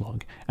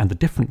changelog, and the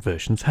different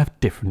versions have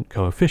different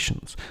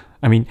coefficients.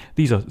 I mean,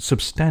 these are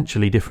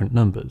substantially different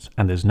numbers,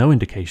 and there's no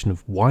indication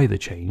of why they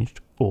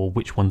changed or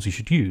which ones you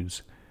should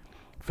use.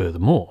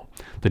 Furthermore,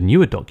 the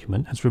newer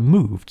document has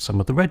removed some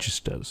of the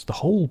registers. The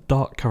whole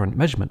dark current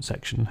measurement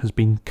section has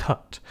been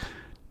cut.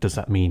 Does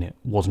that mean it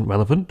wasn't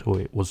relevant, or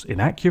it was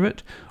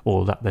inaccurate,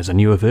 or that there's a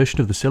newer version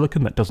of the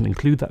silicon that doesn't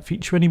include that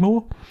feature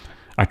anymore?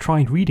 I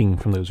tried reading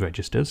from those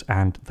registers,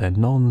 and they're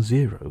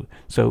non-zero,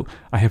 so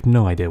I have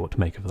no idea what to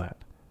make of that.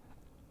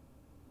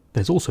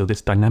 There's also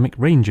this dynamic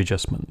range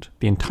adjustment,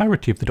 the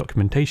entirety of the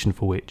documentation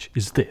for which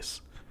is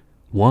this: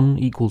 1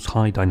 equals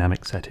high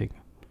dynamic setting.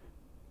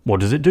 What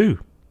does it do?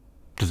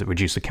 Does it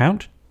reduce the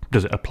count?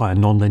 Does it apply a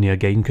nonlinear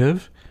gain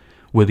curve?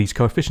 Were these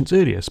coefficients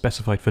earlier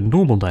specified for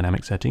normal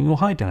dynamic setting or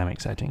high dynamic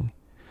setting?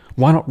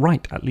 Why not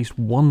write at least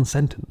one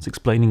sentence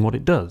explaining what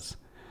it does?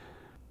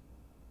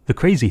 The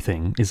crazy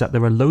thing is that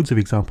there are loads of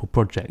example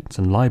projects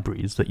and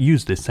libraries that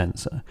use this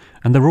sensor,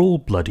 and they're all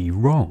bloody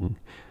wrong.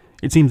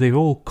 It seems they've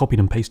all copied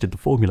and pasted the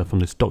formula from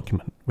this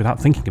document without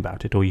thinking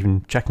about it or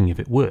even checking if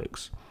it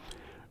works.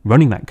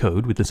 Running that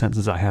code with the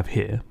sensors I have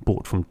here,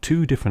 bought from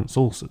 2 different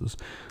sources,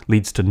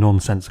 leads to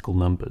nonsensical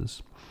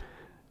numbers.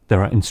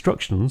 There are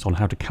instructions on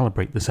how to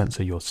calibrate the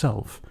sensor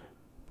yourself,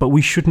 but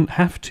we shouldn't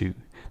have to.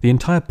 The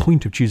entire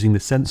point of choosing the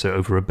sensor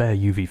over a bare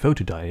UV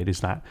photodiode is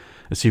that,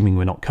 assuming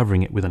we're not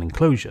covering it with an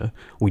enclosure,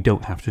 we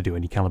don't have to do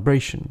any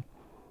calibration.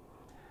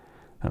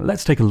 Now,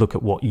 let's take a look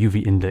at what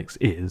UV index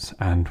is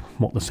and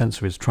what the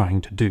sensor is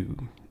trying to do.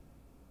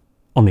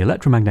 On the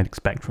electromagnetic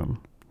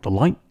spectrum, the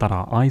light that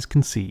our eyes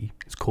can see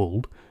is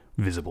called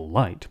visible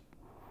light.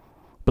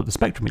 But the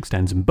spectrum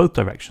extends in both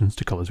directions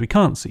to colours we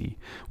can't see.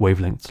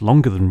 Wavelengths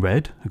longer than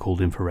red are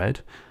called infrared,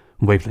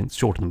 and wavelengths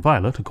shorter than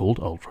violet are called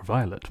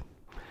ultraviolet.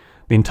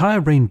 The entire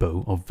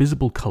rainbow of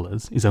visible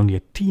colours is only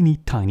a teeny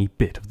tiny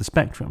bit of the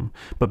spectrum,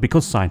 but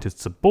because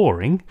scientists are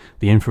boring,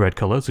 the infrared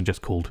colours are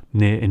just called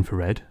near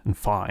infrared and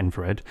far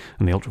infrared,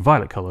 and the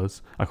ultraviolet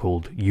colours are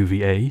called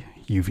UVA,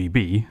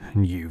 UVB,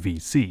 and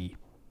UVC.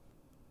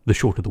 The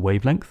shorter the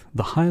wavelength,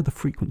 the higher the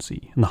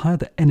frequency, and the higher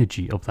the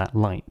energy of that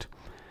light.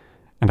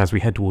 And as we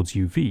head towards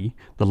UV,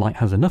 the light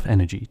has enough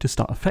energy to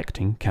start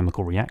affecting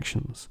chemical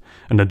reactions,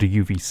 and under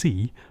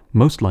UVC,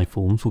 most life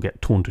forms will get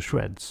torn to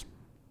shreds.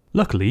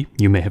 Luckily,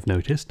 you may have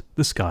noticed,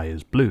 the sky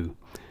is blue,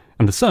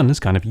 and the sun is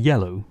kind of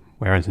yellow,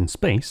 whereas in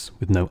space,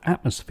 with no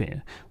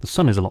atmosphere, the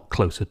sun is a lot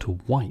closer to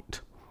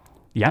white.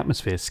 The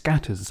atmosphere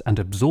scatters and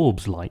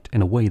absorbs light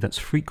in a way that's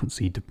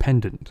frequency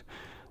dependent.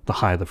 The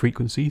higher the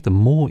frequency, the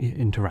more it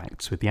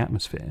interacts with the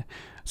atmosphere.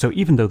 So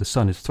even though the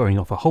sun is throwing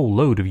off a whole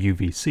load of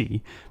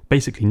UVC,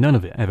 basically none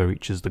of it ever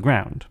reaches the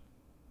ground.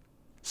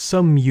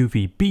 Some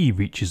UVB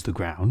reaches the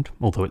ground,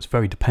 although it's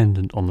very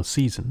dependent on the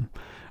season,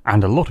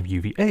 and a lot of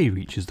UVA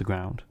reaches the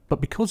ground, but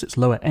because it's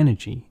lower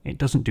energy, it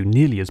doesn't do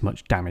nearly as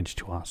much damage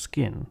to our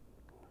skin.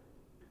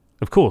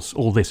 Of course,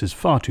 all this is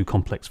far too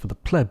complex for the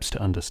plebs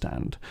to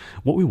understand.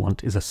 What we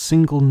want is a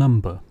single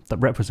number that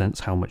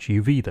represents how much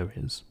UV there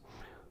is.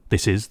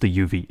 This is the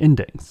UV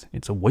index.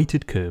 It's a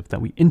weighted curve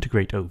that we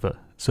integrate over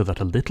so that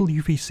a little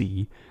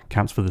UVC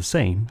counts for the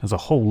same as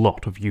a whole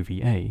lot of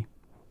UVA.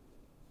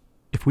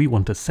 If we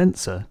want a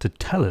sensor to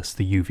tell us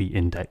the UV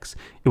index,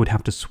 it would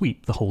have to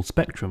sweep the whole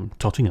spectrum,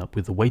 totting up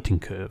with the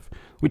weighting curve,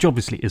 which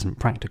obviously isn't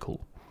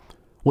practical.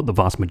 What the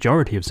vast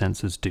majority of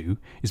sensors do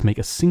is make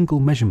a single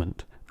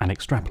measurement and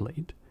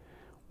extrapolate.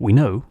 We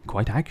know,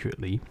 quite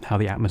accurately, how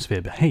the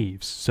atmosphere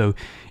behaves, so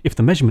if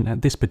the measurement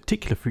at this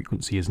particular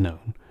frequency is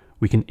known,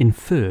 we can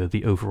infer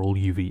the overall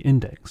UV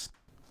index.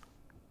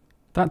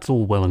 That's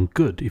all well and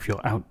good if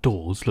you're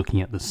outdoors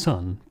looking at the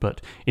sun, but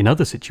in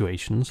other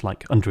situations,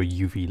 like under a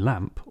UV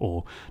lamp,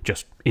 or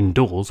just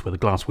indoors where the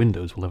glass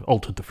windows will have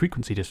altered the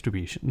frequency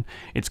distribution,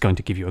 it's going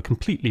to give you a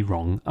completely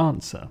wrong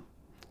answer.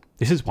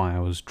 This is why I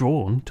was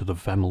drawn to the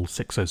VEML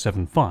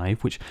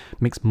 6075, which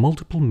makes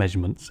multiple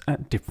measurements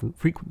at different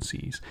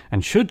frequencies,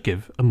 and should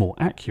give a more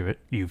accurate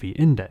UV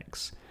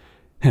index.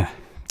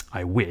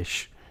 I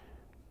wish.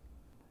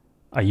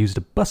 I used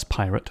a bus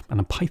pirate and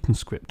a Python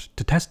script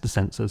to test the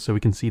sensor so we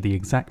can see the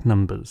exact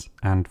numbers,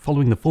 and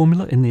following the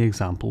formula in the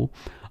example,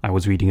 I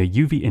was reading a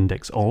UV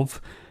index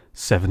of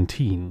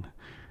 17.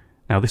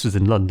 Now this was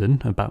in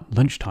London, about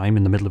lunchtime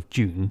in the middle of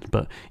June,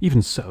 but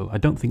even so, I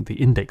don't think the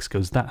index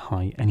goes that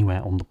high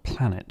anywhere on the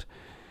planet.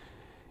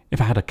 If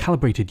I had a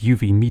calibrated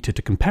UV meter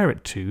to compare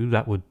it to,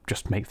 that would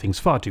just make things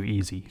far too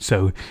easy,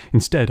 so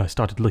instead I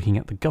started looking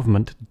at the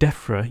government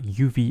DEFRA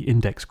UV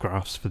index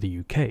graphs for the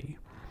UK.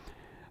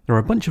 There are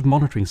a bunch of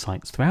monitoring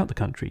sites throughout the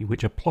country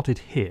which are plotted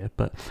here,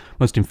 but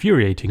most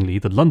infuriatingly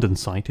the London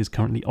site is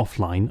currently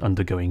offline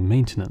undergoing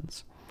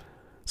maintenance.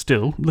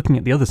 Still, looking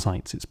at the other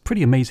sites, it's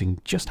pretty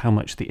amazing just how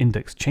much the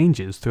index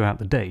changes throughout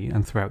the day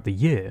and throughout the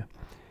year.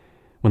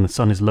 When the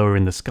sun is lower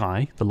in the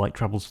sky, the light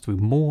travels through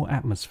more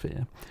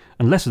atmosphere,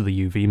 and less of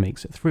the UV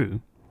makes it through.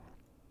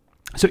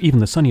 So even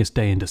the sunniest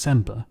day in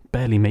December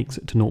barely makes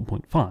it to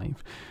 0.5,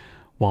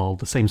 while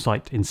the same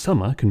site in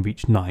summer can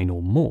reach 9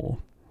 or more.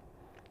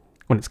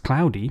 When it's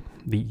cloudy,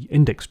 the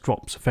index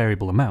drops a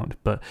variable amount,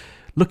 but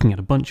looking at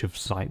a bunch of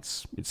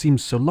sites, it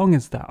seems so long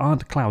as there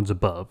aren't clouds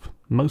above,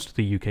 most of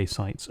the UK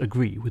sites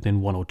agree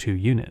within 1 or 2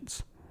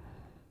 units.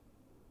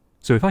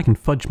 So if I can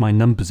fudge my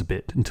numbers a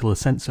bit until a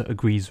sensor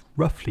agrees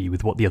roughly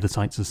with what the other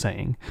sites are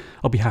saying,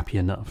 I'll be happy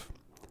enough.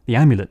 The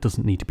amulet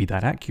doesn't need to be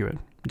that accurate,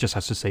 it just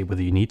has to say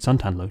whether you need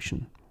suntan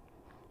lotion.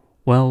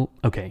 Well,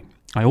 okay,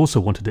 I also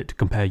wanted it to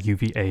compare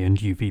UVA and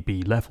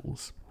UVB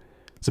levels.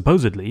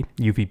 Supposedly,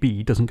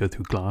 UVB doesn't go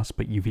through glass,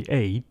 but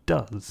UVA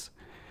does.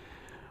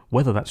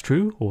 Whether that's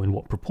true, or in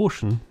what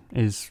proportion,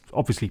 is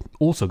obviously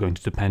also going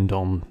to depend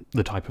on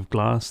the type of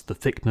glass, the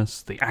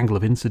thickness, the angle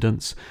of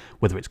incidence,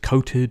 whether it's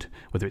coated,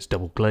 whether it's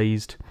double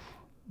glazed.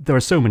 There are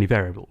so many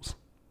variables.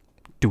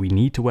 Do we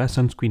need to wear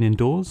sunscreen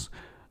indoors?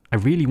 I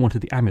really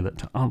wanted the amulet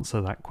to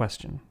answer that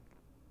question.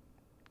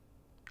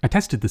 I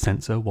tested the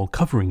sensor while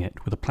covering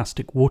it with a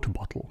plastic water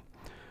bottle.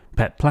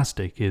 PET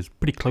plastic is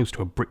pretty close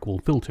to a brick wall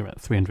filter at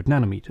 300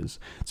 nanometers,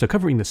 so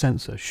covering the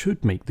sensor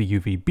should make the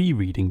UVB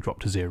reading drop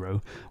to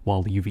 0,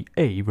 while the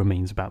UVA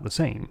remains about the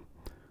same.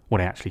 What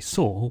I actually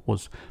saw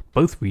was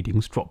both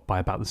readings drop by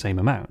about the same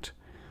amount.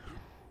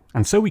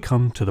 And so we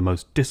come to the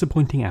most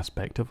disappointing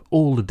aspect of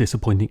all the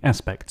disappointing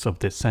aspects of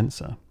this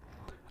sensor.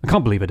 I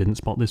can't believe I didn't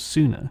spot this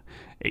sooner.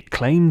 It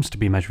claims to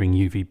be measuring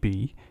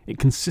UVB, it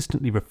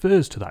consistently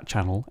refers to that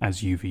channel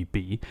as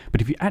UVB,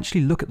 but if you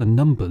actually look at the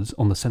numbers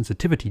on the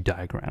sensitivity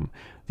diagram,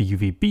 the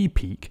UVB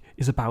peak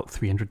is about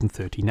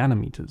 330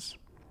 nanometers.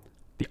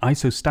 The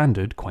ISO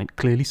standard quite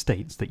clearly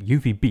states that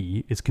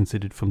UVB is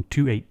considered from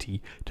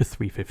 280 to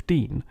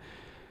 315.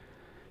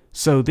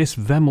 So this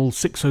VEML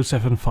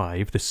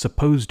 6075, this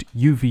supposed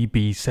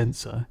UVB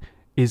sensor,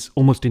 is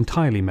almost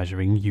entirely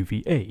measuring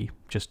UVA,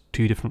 just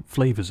 2 different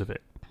flavours of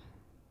it.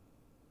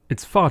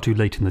 It's far too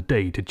late in the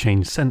day to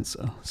change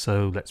sensor,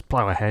 so let's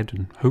plough ahead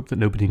and hope that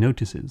nobody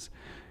notices.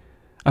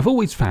 I've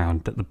always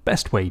found that the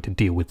best way to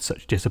deal with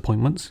such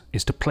disappointments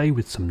is to play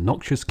with some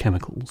noxious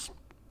chemicals.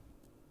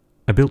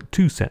 I built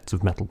 2 sets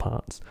of metal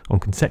parts on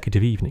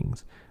consecutive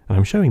evenings, and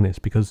I'm showing this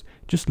because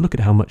just look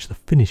at how much the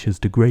finish has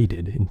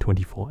degraded in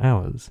 24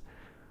 hours.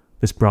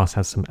 This brass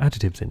has some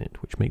additives in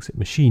it which makes it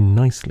machine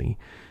nicely,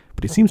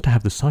 but it seems to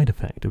have the side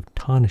effect of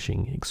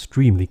tarnishing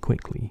extremely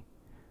quickly.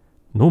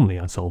 Normally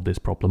I solve this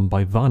problem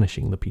by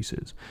varnishing the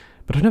pieces,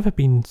 but I've never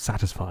been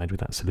satisfied with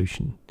that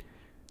solution.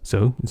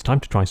 So it's time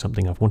to try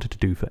something I've wanted to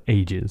do for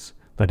ages,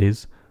 that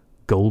is,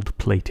 gold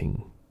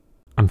plating.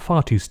 I'm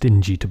far too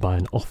stingy to buy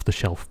an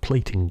off-the-shelf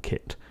plating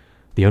kit.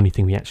 The only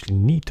thing we actually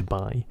need to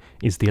buy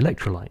is the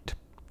electrolyte.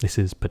 This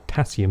is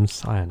potassium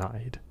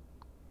cyanide.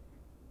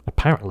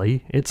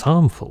 Apparently it's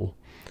harmful.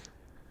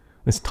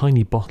 This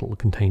tiny bottle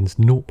contains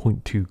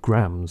 0.2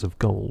 grams of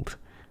gold,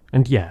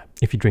 and yeah,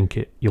 if you drink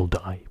it, you'll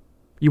die.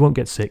 You won't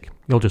get sick,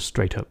 you'll just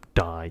straight up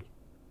die.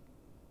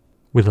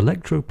 With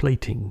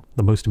electroplating,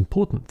 the most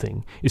important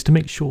thing is to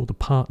make sure the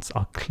parts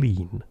are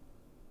clean.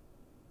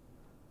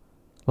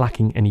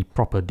 Lacking any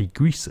proper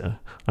degreaser,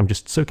 I'm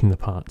just soaking the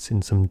parts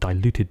in some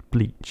diluted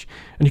bleach,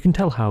 and you can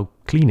tell how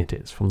clean it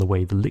is from the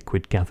way the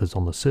liquid gathers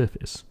on the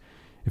surface.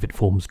 If it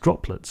forms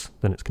droplets,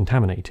 then it's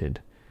contaminated.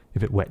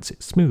 If it wets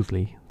it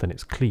smoothly, then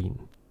it's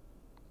clean.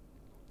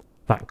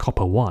 That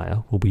copper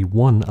wire will be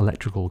one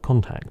electrical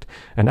contact,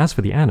 and as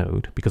for the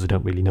anode, because I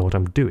don't really know what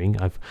I'm doing,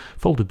 I've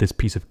folded this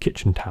piece of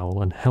kitchen towel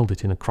and held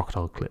it in a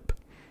crocodile clip.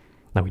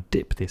 Now we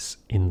dip this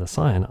in the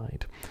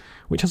cyanide,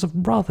 which has a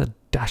rather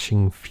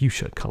dashing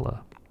fuchsia colour,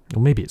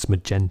 or maybe it's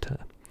magenta.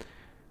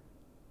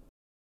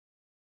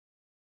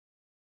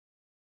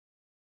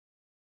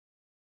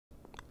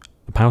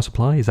 The power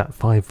supply is at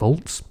 5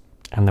 volts,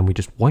 and then we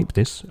just wipe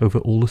this over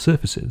all the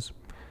surfaces.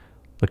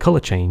 The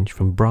colour change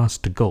from brass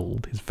to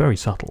gold is very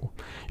subtle.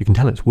 You can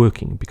tell it's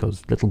working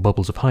because little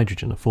bubbles of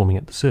hydrogen are forming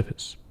at the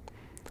surface.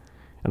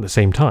 At the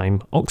same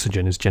time,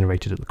 oxygen is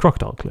generated at the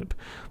crocodile clip,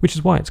 which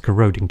is why it's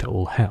corroding to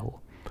all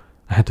hell.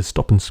 I had to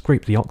stop and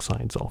scrape the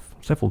oxides off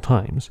several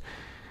times,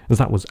 as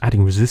that was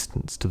adding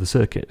resistance to the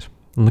circuit,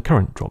 and the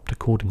current dropped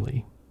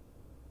accordingly.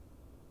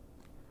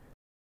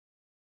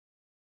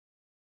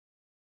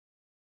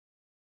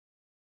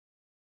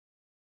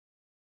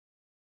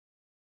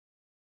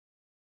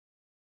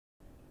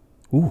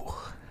 Ooh,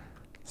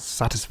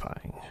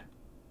 satisfying.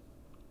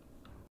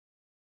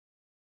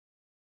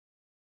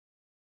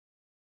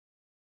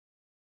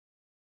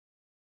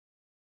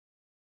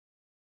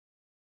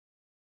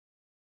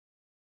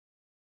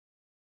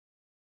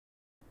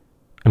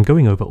 I'm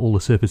going over all the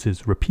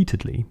surfaces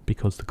repeatedly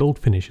because the gold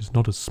finish is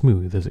not as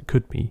smooth as it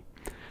could be,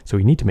 so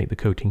we need to make the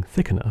coating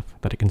thick enough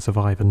that it can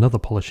survive another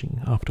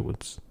polishing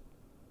afterwards.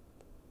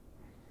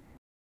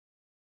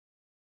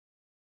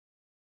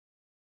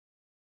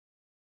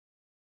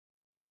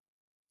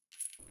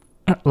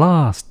 At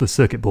last the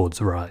circuit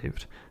boards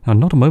arrived, and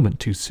not a moment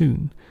too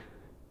soon.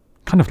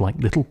 Kind of like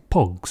little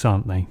pogs,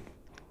 aren't they?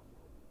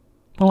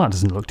 Well, that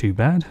doesn't look too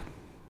bad.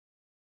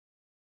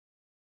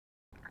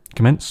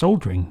 Commence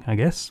soldering, I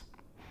guess.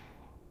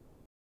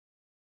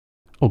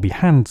 I'll be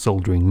hand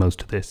soldering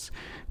most of this.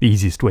 The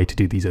easiest way to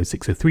do these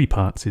 0603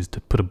 parts is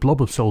to put a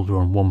blob of solder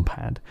on one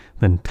pad,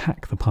 then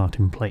tack the part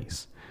in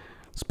place.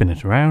 Spin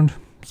it around,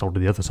 solder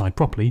the other side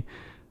properly,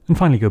 and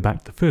finally go back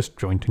to the first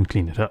joint and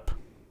clean it up.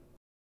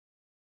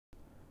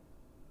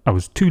 I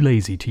was too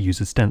lazy to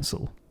use a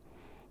stencil.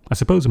 I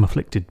suppose I'm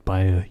afflicted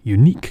by a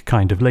unique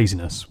kind of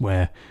laziness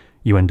where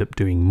you end up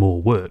doing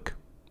more work.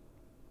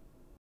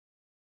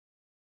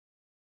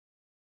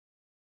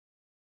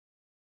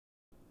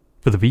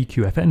 For the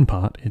VQFN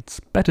part,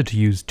 it's better to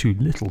use too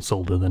little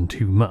solder than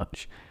too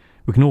much.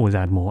 We can always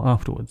add more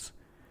afterwards.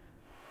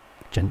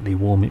 Gently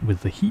warm it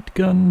with the heat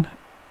gun,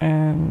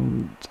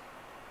 and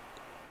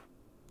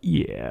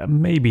yeah,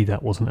 maybe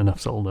that wasn't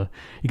enough solder.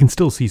 You can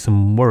still see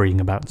some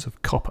worrying amounts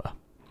of copper.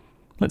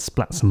 Let's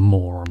splat some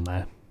more on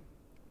there.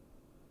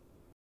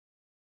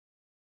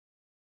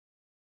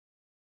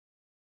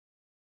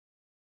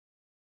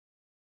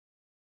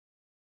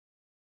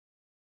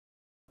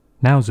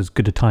 Now's as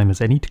good a time as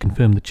any to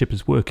confirm the chip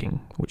is working,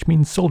 which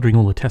means soldering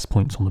all the test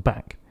points on the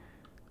back.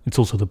 It's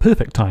also the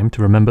perfect time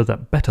to remember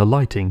that better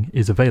lighting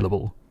is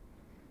available.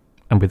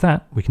 And with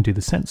that, we can do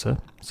the sensor,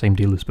 same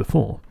deal as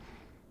before.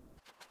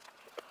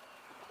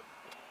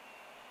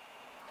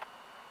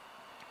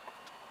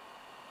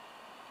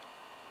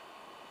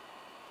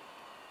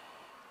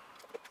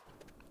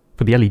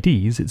 For the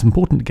LEDs, it's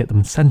important to get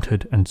them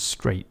centered and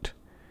straight.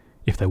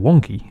 If they're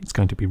wonky, it's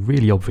going to be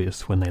really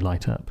obvious when they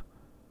light up.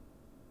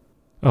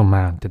 Oh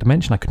man, did I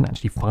mention I couldn't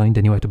actually find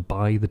anywhere to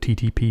buy the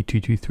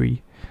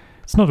TTP223?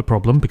 It's not a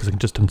problem because I can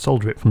just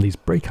unsolder it from these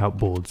breakout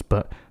boards,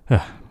 but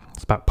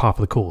it's about par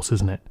for the course,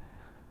 isn't it?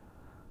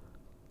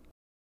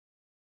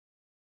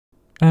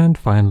 And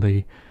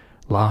finally,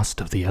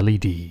 last of the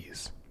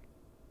LEDs.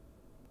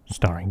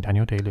 Starring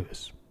Daniel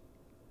Day-Lewis.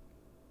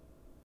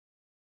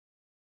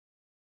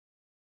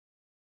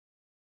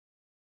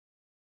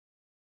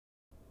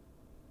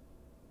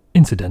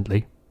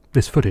 Incidentally,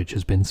 this footage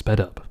has been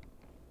sped up.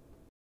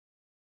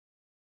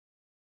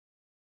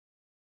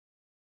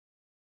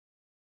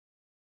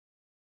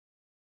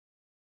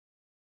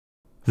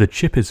 The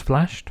chip is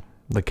flashed,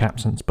 the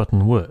capsense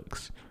button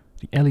works,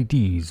 the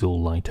LEDs all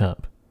light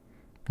up.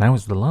 Now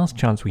is the last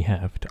chance we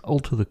have to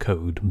alter the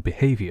code and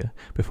behaviour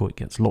before it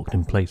gets locked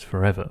in place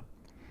forever.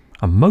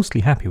 I'm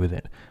mostly happy with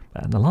it,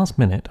 but at the last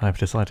minute I've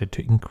decided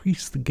to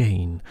increase the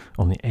gain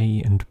on the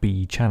A and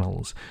B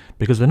channels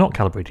because they're not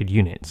calibrated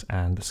units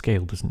and the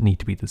scale doesn't need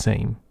to be the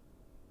same.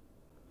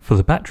 For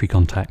the battery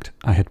contact,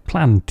 I had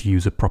planned to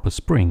use a proper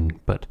spring,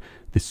 but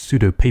this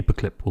pseudo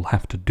paperclip will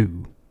have to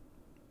do.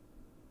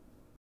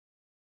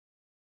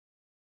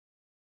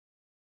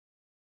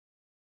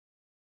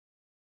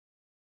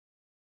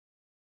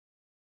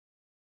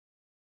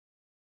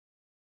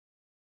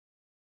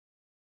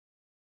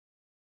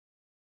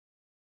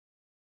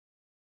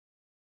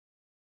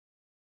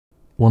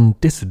 One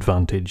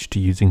disadvantage to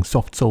using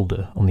soft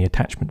solder on the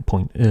attachment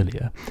point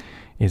earlier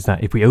is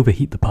that if we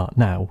overheat the part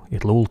now,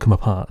 it'll all come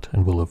apart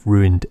and we'll have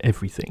ruined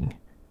everything.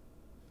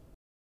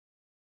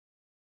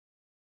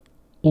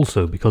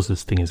 Also, because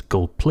this thing is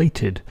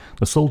gold-plated,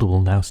 the solder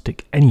will now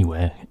stick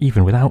anywhere,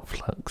 even without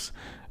flux,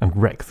 and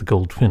wreck the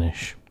gold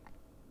finish.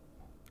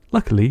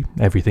 Luckily,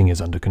 everything is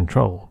under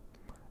control.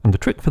 And the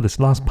trick for this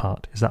last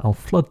part is that I'll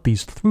flood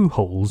these through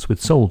holes with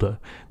solder,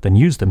 then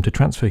use them to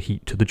transfer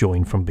heat to the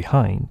join from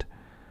behind.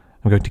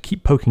 I'm going to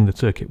keep poking the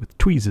circuit with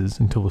tweezers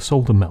until the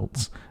solder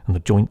melts and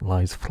the joint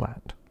lies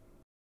flat.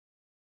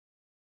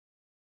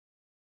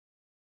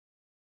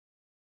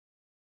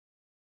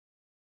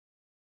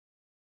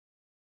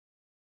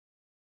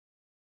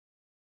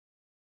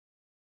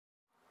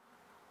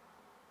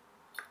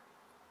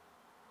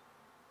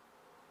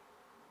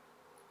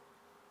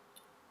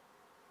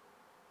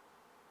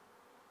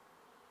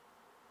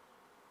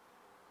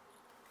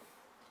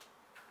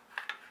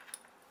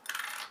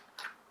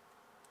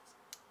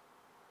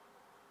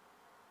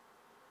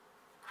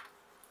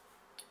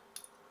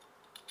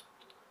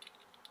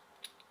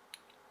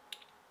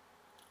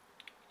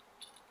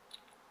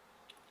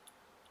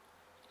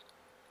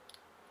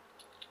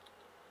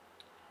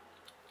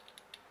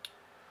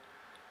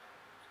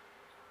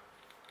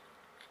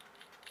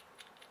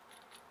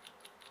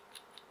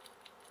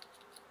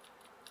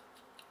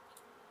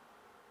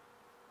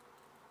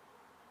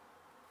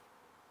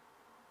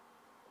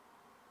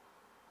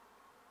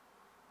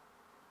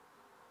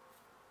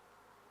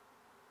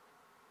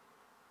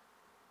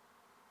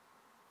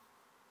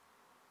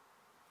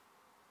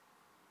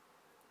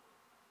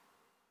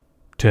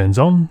 Turns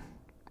on,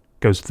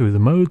 goes through the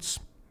modes,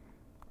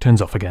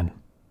 turns off again.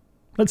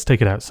 Let's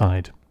take it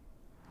outside.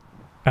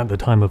 At the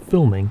time of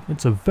filming,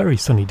 it's a very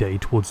sunny day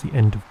towards the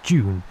end of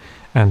June,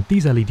 and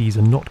these LEDs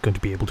are not going to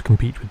be able to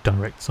compete with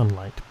direct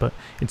sunlight, but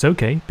it's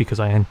okay because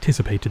I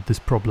anticipated this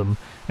problem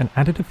and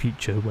added a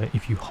feature where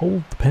if you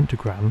hold the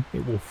pentagram,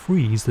 it will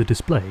freeze the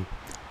display.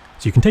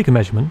 So you can take a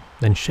measurement,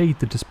 then shade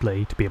the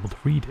display to be able to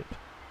read it.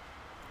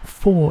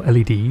 4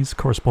 LEDs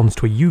corresponds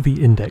to a UV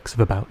index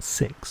of about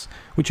 6,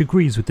 which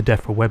agrees with the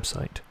DEFRA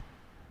website.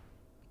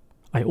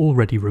 I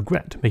already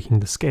regret making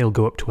the scale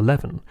go up to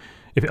 11.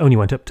 If it only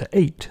went up to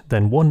 8,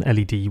 then one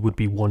LED would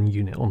be 1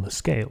 unit on the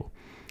scale.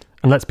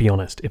 And let's be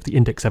honest, if the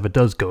index ever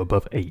does go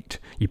above 8,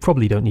 you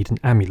probably don't need an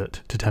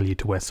amulet to tell you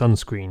to wear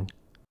sunscreen.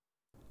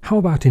 How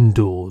about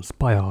indoors,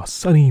 by our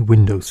sunny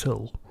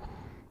windowsill?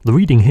 The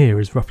reading here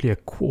is roughly a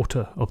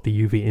quarter of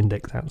the UV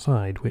index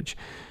outside, which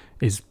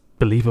is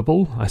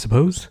believable, I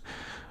suppose.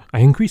 I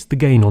increased the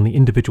gain on the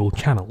individual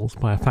channels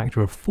by a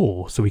factor of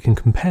 4 so we can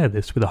compare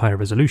this with a higher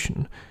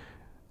resolution.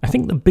 I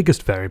think the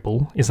biggest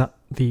variable is that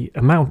the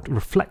amount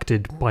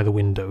reflected by the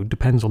window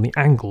depends on the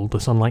angle the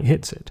sunlight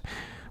hits it,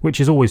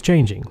 which is always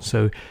changing,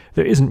 so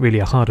there isn't really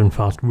a hard and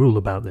fast rule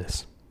about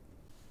this.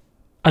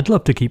 I'd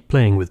love to keep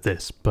playing with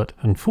this, but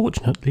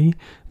unfortunately,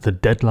 the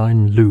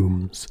deadline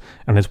looms,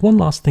 and there's one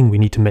last thing we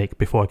need to make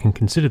before I can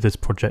consider this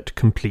project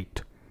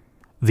complete.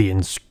 The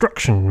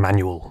instruction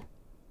manual.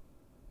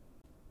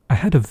 I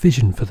had a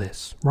vision for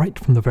this right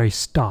from the very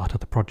start of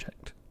the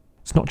project.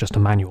 It's not just a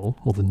manual,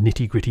 or the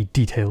nitty-gritty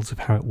details of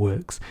how it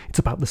works. It's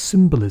about the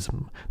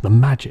symbolism, the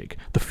magic,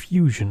 the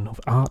fusion of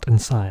art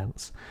and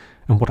science.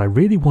 And what I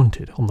really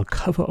wanted on the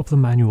cover of the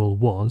manual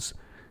was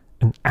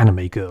an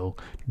anime girl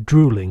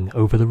drooling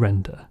over the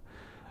render.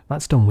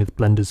 That's done with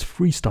Blender's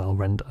freestyle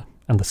render,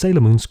 and the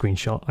Sailor Moon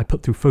screenshot I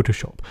put through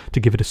Photoshop to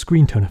give it a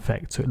screen tone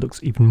effect so it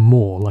looks even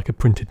more like a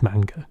printed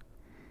manga.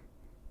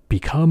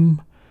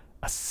 Become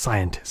a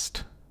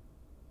scientist.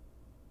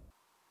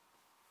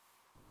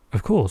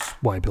 Of course,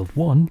 why build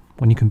one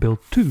when you can build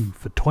two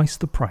for twice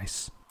the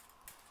price?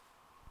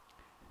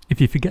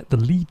 If you forget the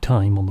lead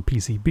time on the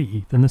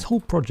PCB, then this whole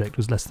project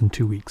was less than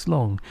 2 weeks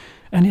long,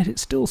 and yet it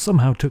still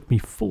somehow took me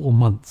 4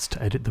 months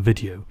to edit the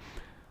video.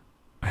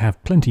 I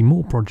have plenty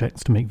more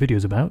projects to make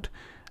videos about,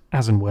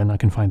 as and when I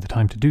can find the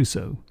time to do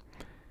so.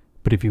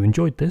 But if you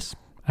enjoyed this,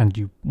 and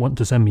you want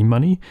to send me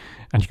money,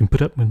 and you can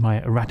put up with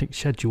my erratic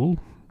schedule,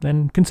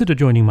 then consider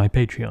joining my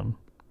Patreon.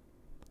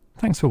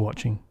 Thanks for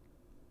watching.